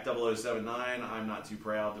skipjack0079. I'm not too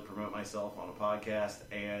proud to promote myself on a podcast.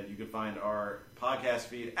 And you can find our podcast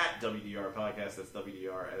feed at WDR Podcast. That's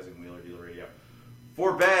WDR as in Wheeler Dealer Radio.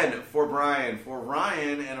 For Ben, for Brian, for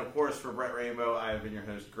Ryan, and of course for Brett Rainbow, I have been your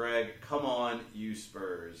host, Greg. Come on, you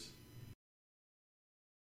Spurs.